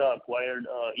Mahindra acquired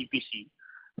EPC,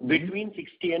 between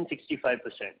 60 and 65%.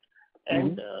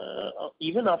 And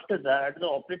even after that, the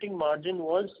operating margin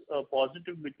was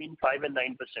positive between 5 and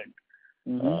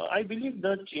 9%. I believe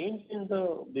the change in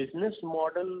the business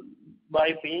model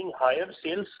by paying higher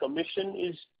sales commission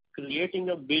is creating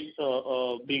a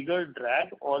bigger drag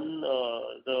on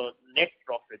the net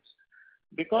profits.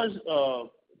 Because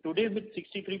today with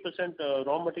 63%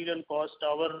 raw material cost,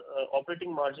 our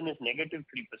operating margin is negative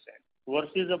 3%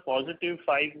 versus a positive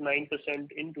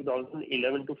 5-9% in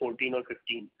 2011 to 14 or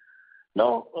 15.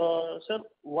 Now, sir,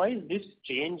 why is this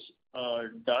change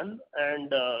done,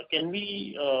 and can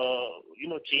we,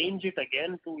 change it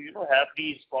again to, have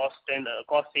these cost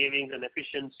savings and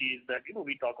efficiencies that,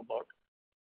 we talk about?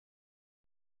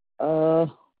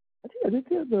 I think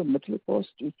the material cost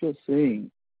which you're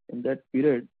saying in that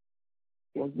period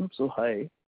was not so high.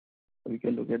 We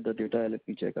can look at the data. Let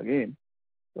me check again.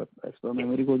 But as per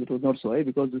memory goes, it was not so high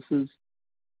because this is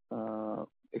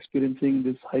experiencing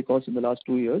this high cost in the last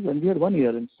 2 years, and we had 1 year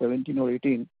in 17 or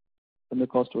 18 when the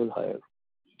cost was higher.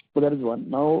 So that is one.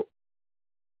 Now,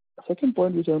 second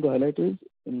point which I want to highlight is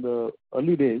in the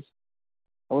early days,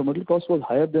 our material cost was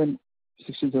higher than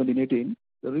 16, 17, 18.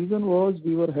 The reason was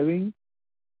we were having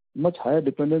much higher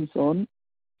dependence on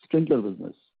sprinkler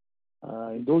business.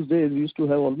 In those days, we used to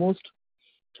have almost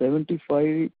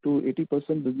 75 to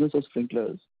 80% business of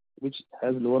sprinklers, which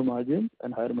has lower margins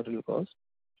and higher material cost.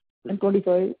 and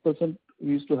 25% we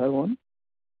used to have on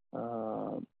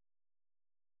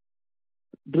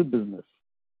drip business.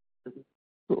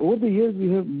 So over the years,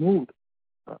 we have moved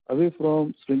away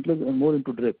from sprinklers and more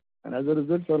into drip. And as a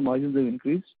result, our margins have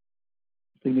increased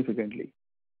significantly.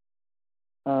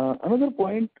 Another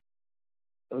point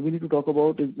we need to talk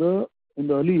about is in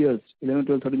the early years, 11,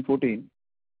 12, 13, 14,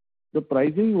 the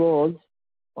pricing was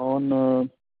on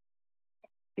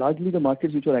largely the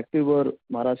markets which were active were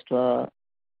Maharashtra,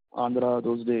 Andhra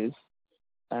those days,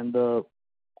 and the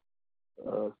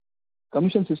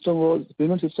payment system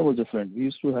was different. We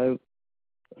used to have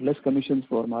less commissions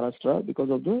for Maharashtra because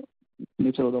of the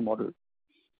nature of the model.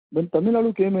 When Tamil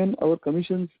Nadu came in, our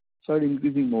commissions started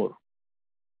increasing more.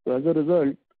 So as a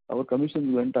result, our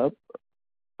commissions went up,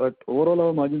 but overall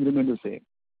our margins remained the same.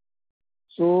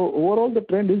 So overall the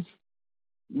trend is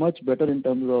much better in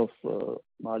terms of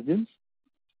margins.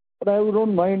 But I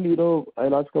don't mind,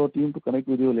 I'll ask our team to connect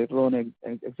with you later on and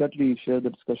exactly share the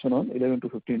discussion on 11 to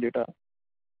 15 data.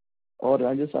 Or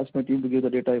I'll just ask my team to give the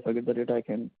data. If I get the data, I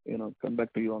can, come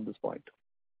back to you on this point.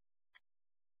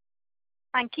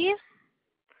 Thank you.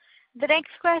 The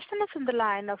next question is from the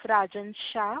line of Rajan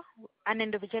Shah, an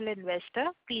individual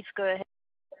investor. Please go ahead.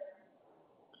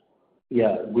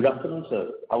 Yeah, good afternoon,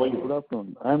 sir. How are you? Good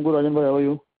afternoon. I'm good, Rajan bhai. How are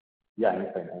you? Yeah,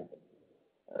 I'm fine.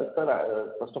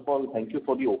 Sir, first of all, thank you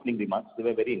for the opening remarks. They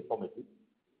were very informative.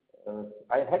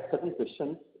 I had certain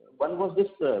questions. One was this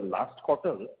last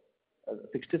quarter,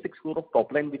 66 crore of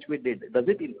top line which we did. Does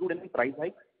it include any price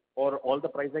hikes, or all the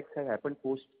price hikes have happened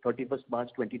post 31st March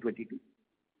 2022?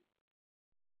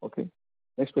 Okay.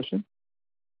 Next question.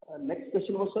 Next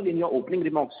question was, sir, in your opening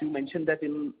remarks, you mentioned that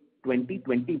in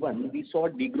 2021 we saw a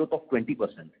degrowth of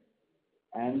 20%,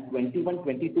 and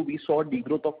 21-22 we saw a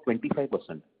degrowth of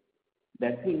 25%.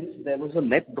 That means there was a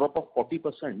net drop of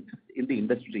 40% in the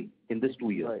industry in these 2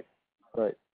 years.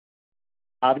 Right.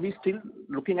 Are we still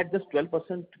looking at this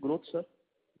 12% growth, sir?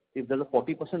 If there's a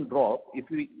 40% drop, if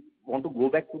we want to go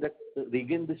back to that,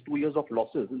 regain these 2 years of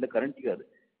losses in the current year,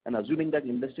 and assuming that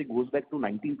industry goes back to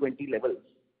 19-20 levels,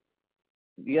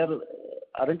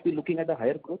 aren't we looking at a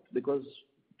higher growth? Because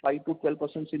 5 to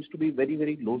 12% seems to be very,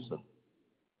 very low, sir.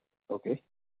 Okay.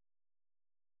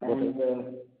 And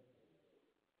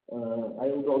I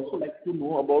would also like to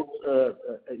know about,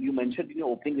 you mentioned in your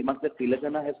opening remarks that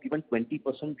Telangana has given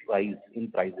 20% rise in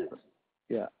prices.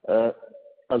 Yeah.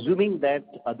 Assuming that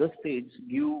other states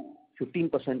give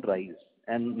 15% rise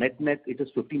and net it is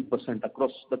 15%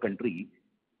 across the country,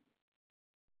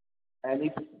 and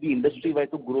if the industry were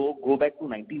to go back to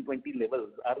 19-20 levels,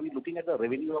 are we looking at a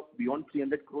revenue of beyond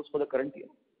 300 crores for the current year?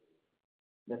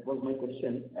 That was my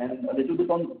question. And a little bit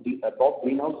on the top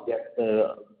greenhouse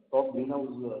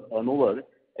turnover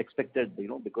expected,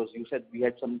 because you said we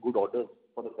had some good orders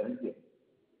for the current year.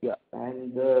 Yeah.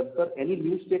 And sir, any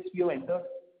new states you have entered?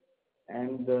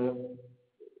 And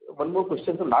one more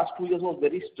question. The last 2 years was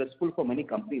very stressful for many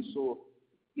companies. So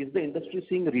is the industry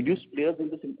seeing reduced players in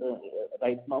this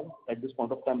right now at this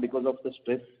point of time because of the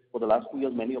stress? For the last 2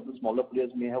 years, many of the smaller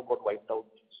players may have got wiped out.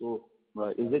 So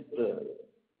is it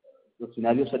the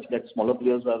scenario such that smaller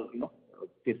players are,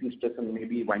 facing stress and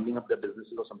maybe winding up their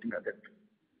businesses or something like that?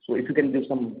 So if you can give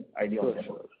some idea on that.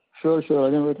 Sure.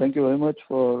 Rajan, thank you very much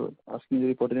for asking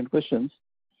very pertinent questions.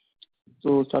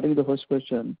 So starting with the first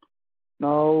question.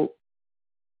 Now,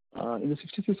 in the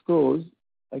 66 crores,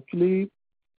 actually,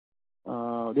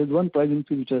 there's one price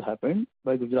increase which has happened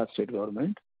by Gujarat state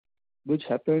government, which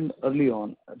happened early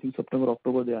on. I think September,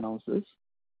 October they announced this,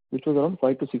 which was around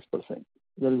 5 to 6%.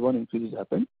 There is one increase which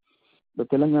happened. The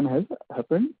Telangana has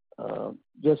happened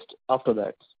just after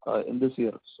that in this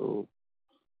year. So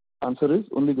answer is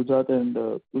only Gujarat, and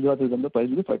Gujarat is on the price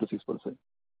with 5 to 6%.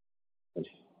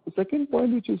 The second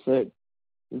point which you said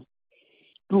is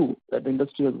true, that the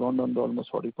industry has gone down to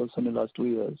almost 40% in the last 2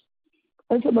 years.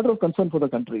 And it's a matter of concern for the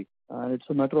country, and it's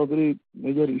a matter of very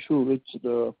major issue which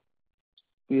the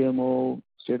PMO,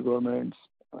 state governments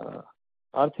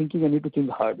are thinking and need to think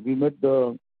hard. We met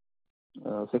the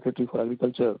Secretary for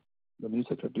Agriculture, the new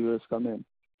secretary who has come in.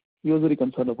 He was very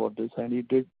concerned about this, and he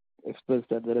did express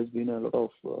that there has been a lot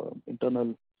of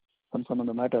internal concern on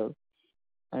the matter,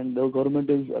 and the government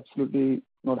is absolutely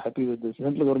not happy with this.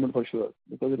 Central government for sure,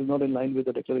 because it is not in line with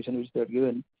the declaration which they had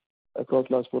given across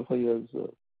last 4 or 5 years,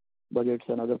 budgets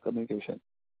and other communication.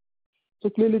 So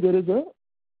clearly there is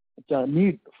a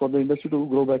need for the industry to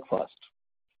grow back fast.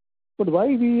 But why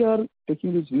we are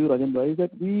taking this view, Rajan bhai, is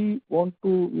that we want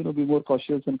to be more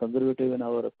cautious and conservative in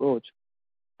our approach,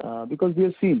 because we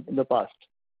have seen in the past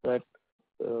that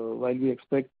while we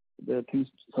expect that things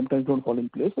sometimes don't fall in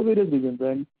place for various reasons,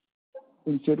 and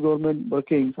in state government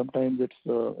working, sometimes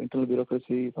it's internal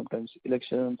bureaucracy, sometimes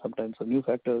election, sometimes some new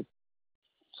factors.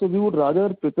 So we would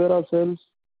rather prepare ourselves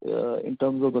in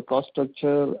terms of the cost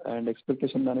structure and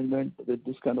expectation management with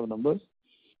this kind of numbers.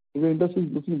 If the industry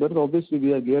is looking better, obviously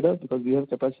we are geared up because we have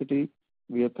capacity,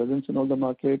 we have presence in all the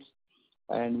markets,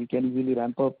 and we can easily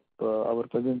ramp up our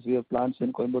presence. We have plants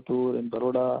in Coimbatore, in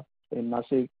Baroda, in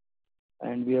Nashik,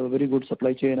 and we have a very good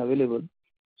supply chain available.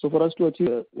 So for us to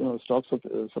achieve stocks of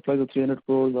supplies of 300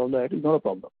 crores, all that is not a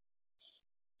problem.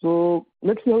 So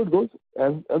let's see how it goes.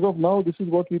 As of now, this is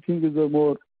what we think is a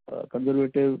more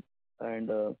conservative and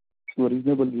to a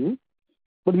reasonable view.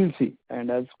 But we'll see. And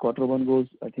as quarter one goes,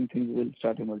 I think things will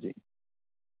start emerging.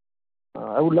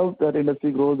 I would love that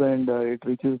industry grows and it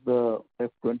reaches the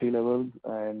F20 levels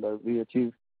and we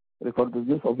achieve record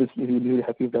business. Obviously, we'll be really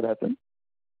happy if that happens.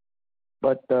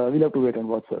 But we'll have to wait and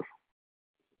watch, sir.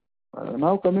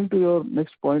 Now coming to your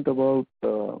next point about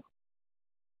 15%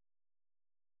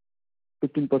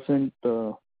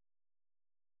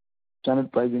 channel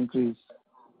price increase.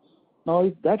 Now,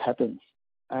 if that happens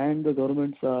and the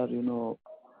governments are,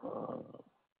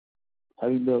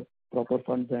 having the proper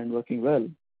funds and working well,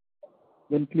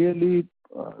 then clearly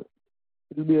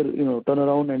it will be a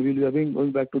turnaround and we'll be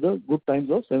going back to the good times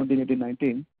of 17, 18,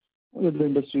 19 when the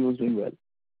industry was doing well.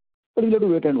 But we'll have to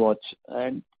wait and watch.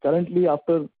 And currently,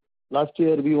 after last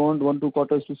year, we want 1-2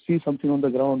 quarters to see something on the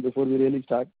ground before we really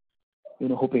start,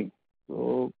 hoping.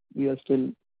 So we are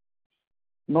still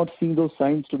not seeing those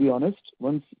signs, to be honest.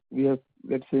 Once we have,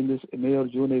 let's say in this May or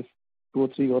June, if 2 or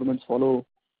 3 governments follow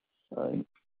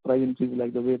price increase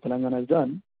like the way Telangana has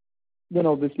done, then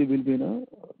obviously we'll be in a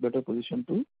better position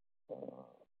to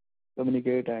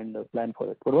communicate and plan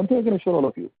for it. But one thing I can assure all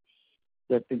of you,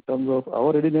 that in terms of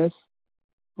our readiness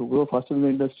to grow faster than the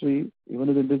industry, even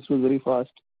if the industry is very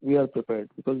fast, we are prepared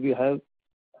because we have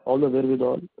all the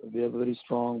wherewithal. We have a very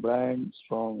strong brand,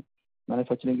 strong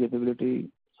manufacturing capability,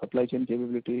 supply chain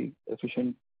capability,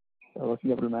 efficient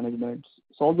working capital management.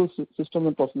 So all those systems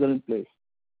and processes are in place.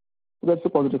 So that's a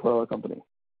positive for our company.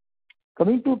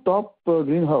 Coming to top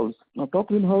greenhouse. Now, top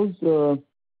greenhouse is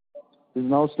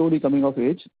now slowly coming of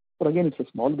age. But again, it's a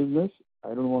small business. I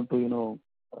don't want to,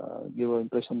 give an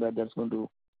impression that that's going to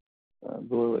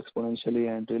grow exponentially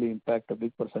and really impact a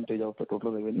big percentage of the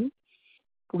total revenue.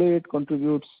 Today, it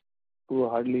contributes to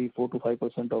hardly 4 to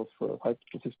 5% of 5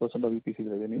 to 6% of EPC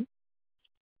revenue.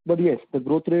 But yes, the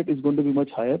growth rate is going to be much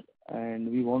higher,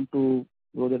 and we want to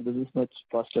grow that business much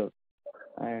faster.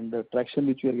 And the traction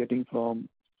which we are getting from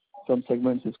some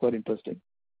segments is quite interesting.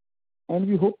 And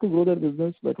we hope to grow that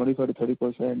business by 25 to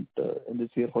 30% in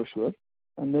this year for sure.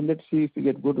 And then let's see if we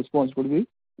get good response. It could be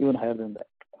even higher than that.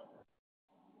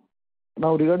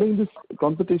 Now, regarding this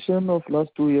competition of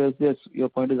last 2 years, yes, your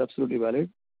point is absolutely valid.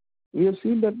 We have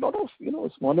seen that a lot of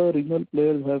smaller regional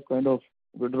players have kind of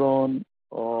withdrawn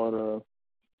or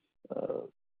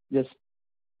just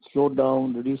slowed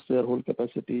down, reduced their whole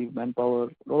capacity, manpower.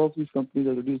 A lot of these companies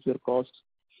have reduced their costs,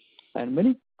 and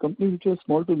many companies which are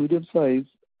small to medium size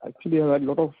actually have had a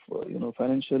lot of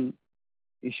financial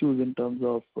issues in terms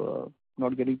of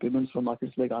not getting payments from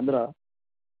markets like Andhra,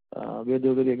 where they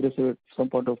were very aggressive at some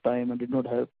point of time and did not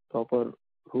have proper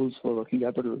rules for working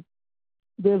capital.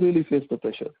 They really faced the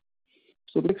pressure.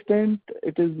 So to the extent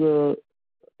it is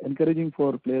encouraging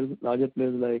for players, larger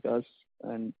players like us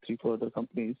and 3-4 other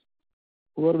companies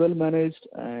who are well managed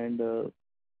and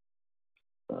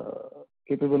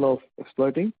capable of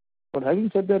exploiting. But having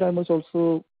said that, I must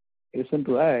also hasten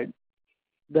to add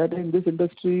that in this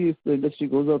industry, if the industry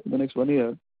goes up in the next 1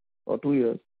 year or 2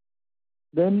 years,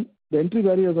 then the entry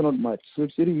barriers are not much. So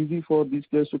it's very easy for these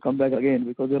players to come back again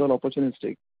because they're all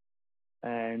opportunistic.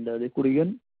 And they could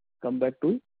again come back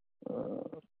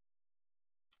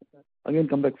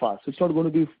fast. It's not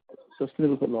going to be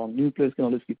sustainable for long. New players can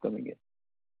always keep coming in.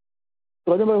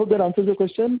 So Rajam, I hope that answers your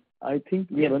question. I think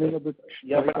we are running a bit.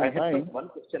 Yeah, but I have one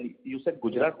question. You said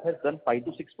Gujarat has done 5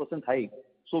 to 6% hike.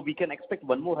 So we can expect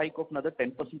one more hike of another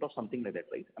 10% or something like that,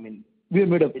 right? I mean, we have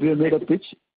made a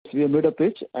pitch. We have made a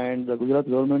pitch, and the Gujarat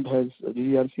government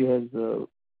GGRC has,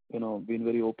 been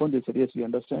very open. They said yes, we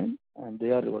understand, and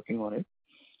they are working on it.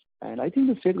 And I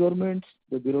think the state governments,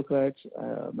 the bureaucrats,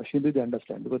 machinery, they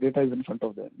understand because data is in front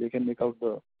of them. They can make out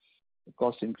the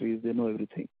cost increase. They know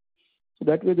everything. So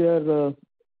that way they are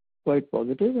quite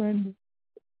positive, and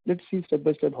let's see step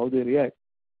by step how they react.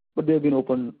 But they have been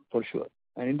open for sure.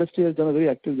 And industry has done a very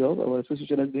active job. Our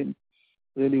association has been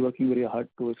really working very hard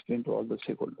to explain to all the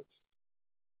stakeholders.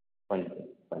 Fine.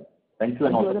 Thank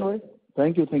you.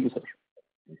 Thank you, sir.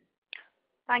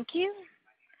 Thank you.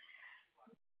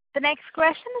 The next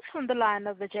question is from the line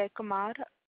of Vijay Kumar,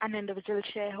 an individual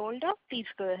shareholder. Please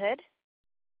go ahead.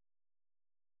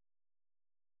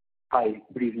 Hi,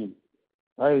 good evening.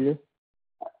 Hi, Vijay.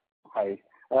 Hi.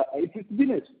 It's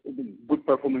been a good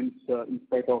performance in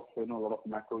spite of a lot of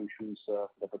macro issues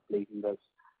that are plaguing us.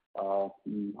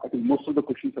 I think most of the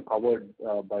questions are covered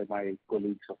by my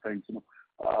colleagues or friends.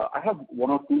 I have one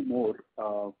or two more.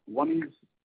 One is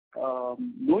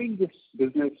knowing this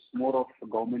business more of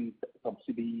government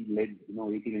subsidy led,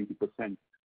 80-90%.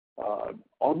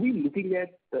 Are we looking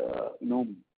at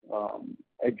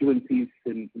adjuvancies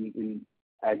in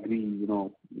agri,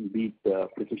 be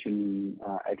it precision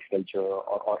agriculture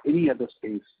or any other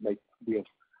space like we have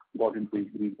got into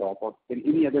green top or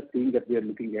any other thing that we are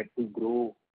looking at to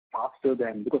grow faster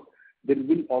than, because there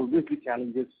will always be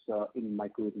challenges in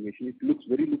micro irrigation. It looks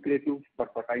very lucrative,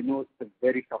 but I know it's a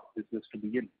very tough business to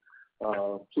be in.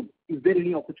 So is there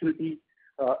any opportunity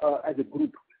as a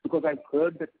group? Because I've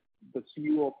heard that the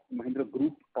CEO of Mahindra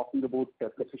Group talking about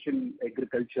precision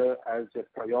agriculture as a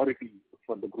priority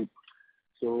for the group.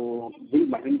 So will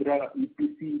Mahindra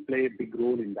EPC play a big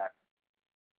role in that?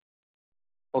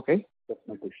 Okay. That's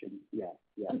my question. Yeah.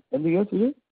 Anything else,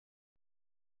 Vijay?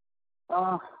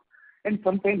 And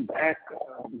some time back,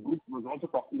 the group was also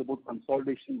talking about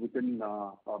consolidation within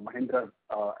Mahindra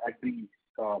agri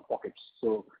pockets.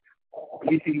 So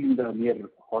anything in the near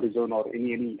horizon or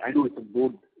any, I know it's a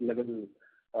board level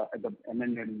at the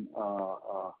M&M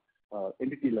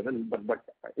entity level, but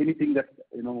anything that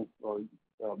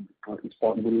is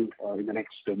possible in the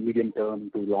next medium term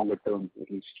to longer term at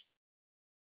least.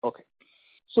 Okay.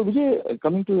 So Vijay,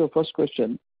 coming to your first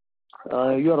question,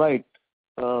 you're right.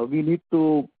 We need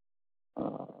to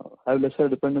have lesser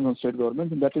dependence on state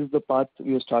government, and that is the path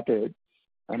we have started.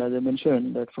 And as I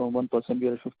mentioned, that from 1% we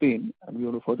are at 15, and we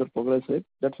want to further progress it.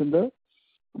 That's with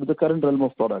the current realm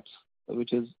of products,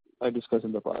 which is I discussed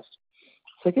in the past.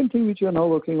 Second thing which we are now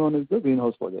working on is the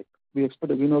greenhouse project. We expect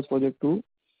the greenhouse project to,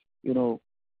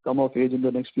 come of age in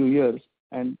the next few years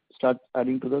and start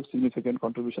adding to the significant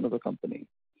contribution of the company.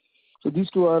 So these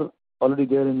two are already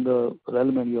there in the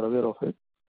realm and you're aware of it.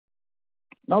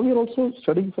 Now we are also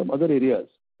studying some other areas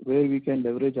where we can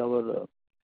leverage our,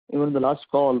 even in the last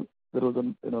call, there was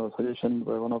a suggestion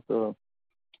by one of the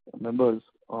members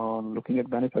on looking at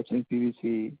manufacturing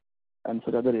PVC and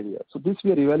such other areas. So this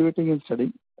we are evaluating and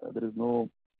studying. There is no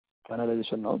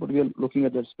finalization now, but we are looking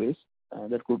at that space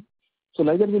that could. So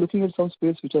like that we're looking at some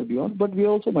space which are beyond, but we are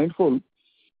also mindful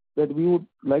that we would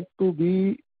like to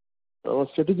be a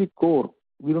strategic core.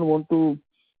 We don't want to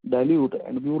dilute,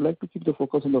 and we would like to keep the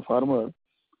focus on the farmer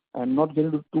and not get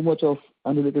into too much of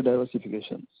unrelated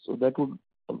diversification. So that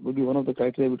would be one of the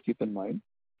criteria I would keep in mind.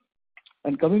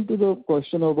 And coming to the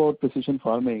question about precision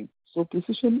farming, so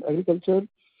precision agriculture,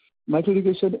 micro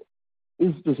irrigation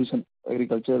is precision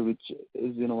agriculture, which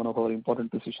is one of our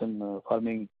important precision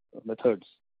farming methods.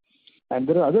 And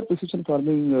there are other precision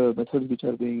farming methods which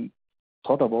are being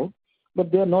thought about, but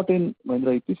they are not in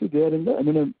Mahindra EPC. They are in the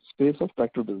M&M space of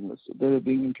tractor business. So they are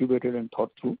being incubated and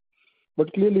thought through.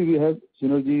 But clearly we have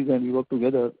synergies and we work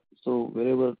together. So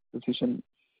wherever precision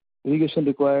irrigation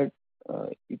required,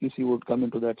 EPC would come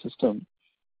into that system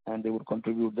and they would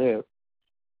contribute there.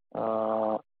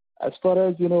 As far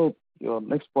as, your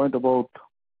next point about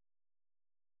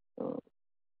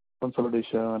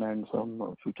consolidation and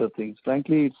some future things,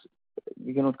 frankly,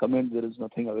 we cannot comment. There is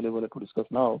nothing available to discuss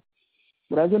now.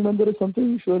 But as and when there is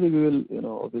something, surely we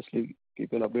will, obviously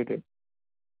keep you updated.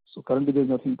 So currently there is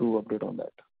nothing to update on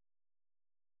that.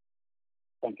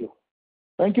 Thank you.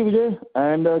 Thank you, Vijay.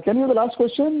 And can you have the last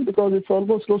question? Because it's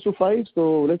almost close to 5,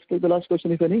 so let's take the last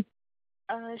question, if any.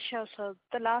 Sure, sir.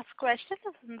 The last question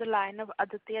is from the line of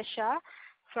Aditya Shah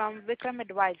from Vikram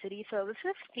Advisory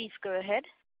Services. Please go ahead.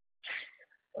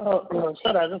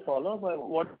 Sir, as a follow-up,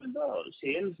 what is the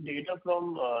sales data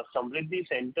from Samriddhi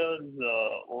centers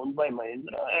owned by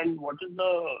Mahindra, and what is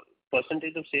the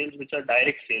percentage of sales which are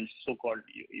direct sales, so-called,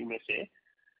 you may say?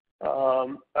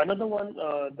 Another one,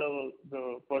 the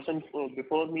person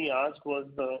before me asked was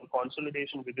the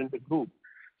consolidation within the group.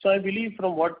 So I believe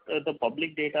from what the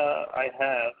public data I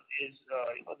have is,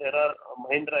 there are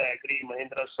Mahindra Agri,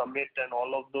 Mahindra Summit, and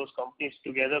all of those companies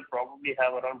together probably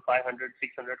have around 500,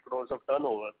 600 crores of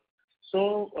turnover.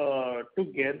 So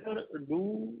together,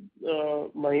 do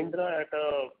Mahindra at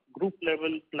a group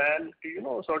level plan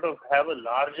to, sort of have a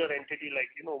larger entity like,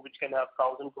 which can have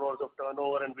 1,000 crores of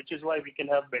turnover, and which is why we can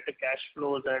have better cash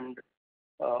flows and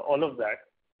all of that?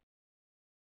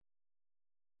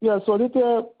 Yeah, so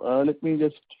Aditya, let me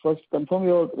just first confirm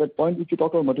that point which you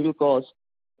talked about material cost.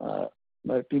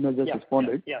 My team has just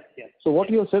responded. Yeah. So what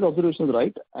you have said, observation is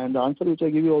right, and the answer which I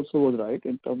give you also was right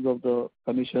in terms of the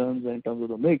commissions and in terms of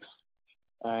the mix.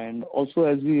 And also,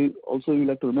 as we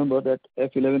like to remember that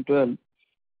F11, 12,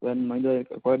 when Mahindra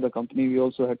acquired the company, we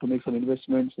also had to make some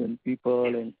investments in people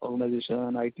and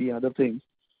organization, IT, and other things.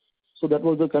 So that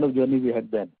was the kind of journey we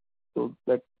had then. So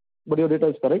that, but your data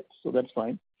is correct, so that's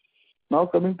fine. Now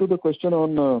coming to the question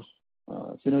on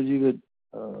synergy with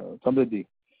Samriddhi.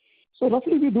 So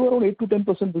roughly we do around 8 to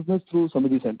 10% business through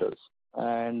Samriddhi centers,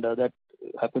 and that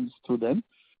happens through them,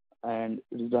 and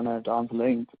it is done at arm's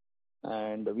length.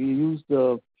 And we use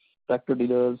the tractor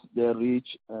dealers, their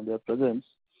reach and their presence.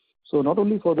 So not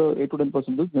only for the 8 to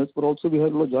 10% business, but also we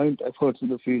have joint efforts in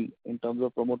the field in terms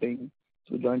of promoting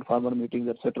through joint farmer meetings,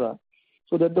 etc.,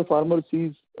 so that the farmer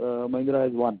sees Mahindra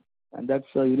as one, and that's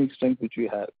a unique strength which we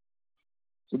have.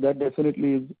 So that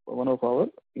definitely is one of our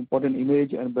important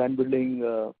image and brand building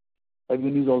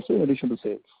avenues also, in addition to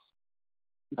sales.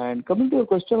 And coming to your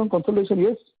question on consolidation,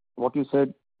 yes, what you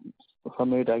said,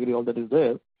 Hamid, I agree, all that is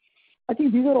there. I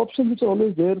think these are options which are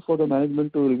always there for the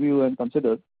management to review and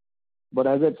consider. But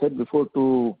as I said before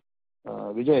to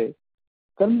Vijay,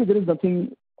 currently there is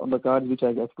nothing on the cards which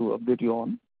I have to update you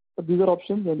on. But these are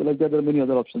options, and like that, there are many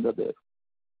other options are there.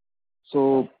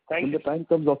 So when the time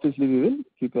comes, obviously we will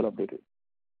keep you updated.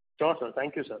 Sure, sir.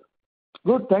 Thank you, sir.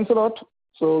 Good. Thanks a lot.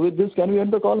 So with this, can we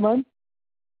end the call, ma'am?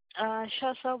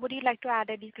 Sure, sir. Would you like to add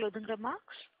any closing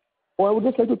remarks? Oh, I would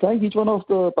just like to thank each one of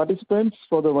the participants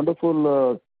for the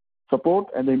wonderful support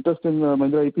and the interest in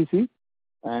Mahindra EPC,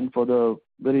 and for the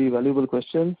very valuable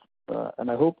questions. And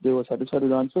I hope they were satisfied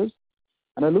with the answers.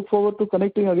 And I look forward to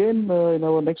connecting again in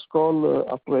our next call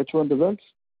after H1 results.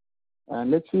 And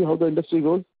let's see how the industry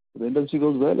goes. If the industry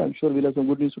goes well, I'm sure we'll have some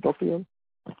good news to talk to you.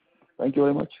 Thank you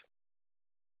very much.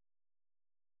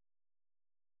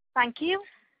 Thank you.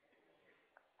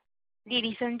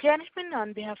 Ladies and gentlemen,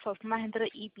 on behalf of Mahindra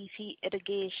EPC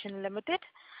Irrigation Limited,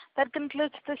 that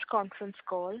concludes this conference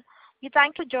call. We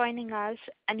thank you for joining us,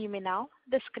 and you may now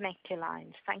disconnect your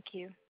lines. Thank you.